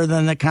and better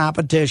than the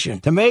competition.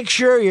 To make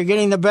sure you're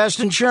getting the best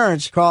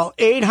insurance, call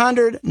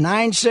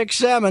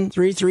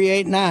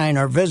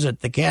 800-967-3389 or visit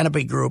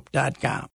thecanopygroup.com.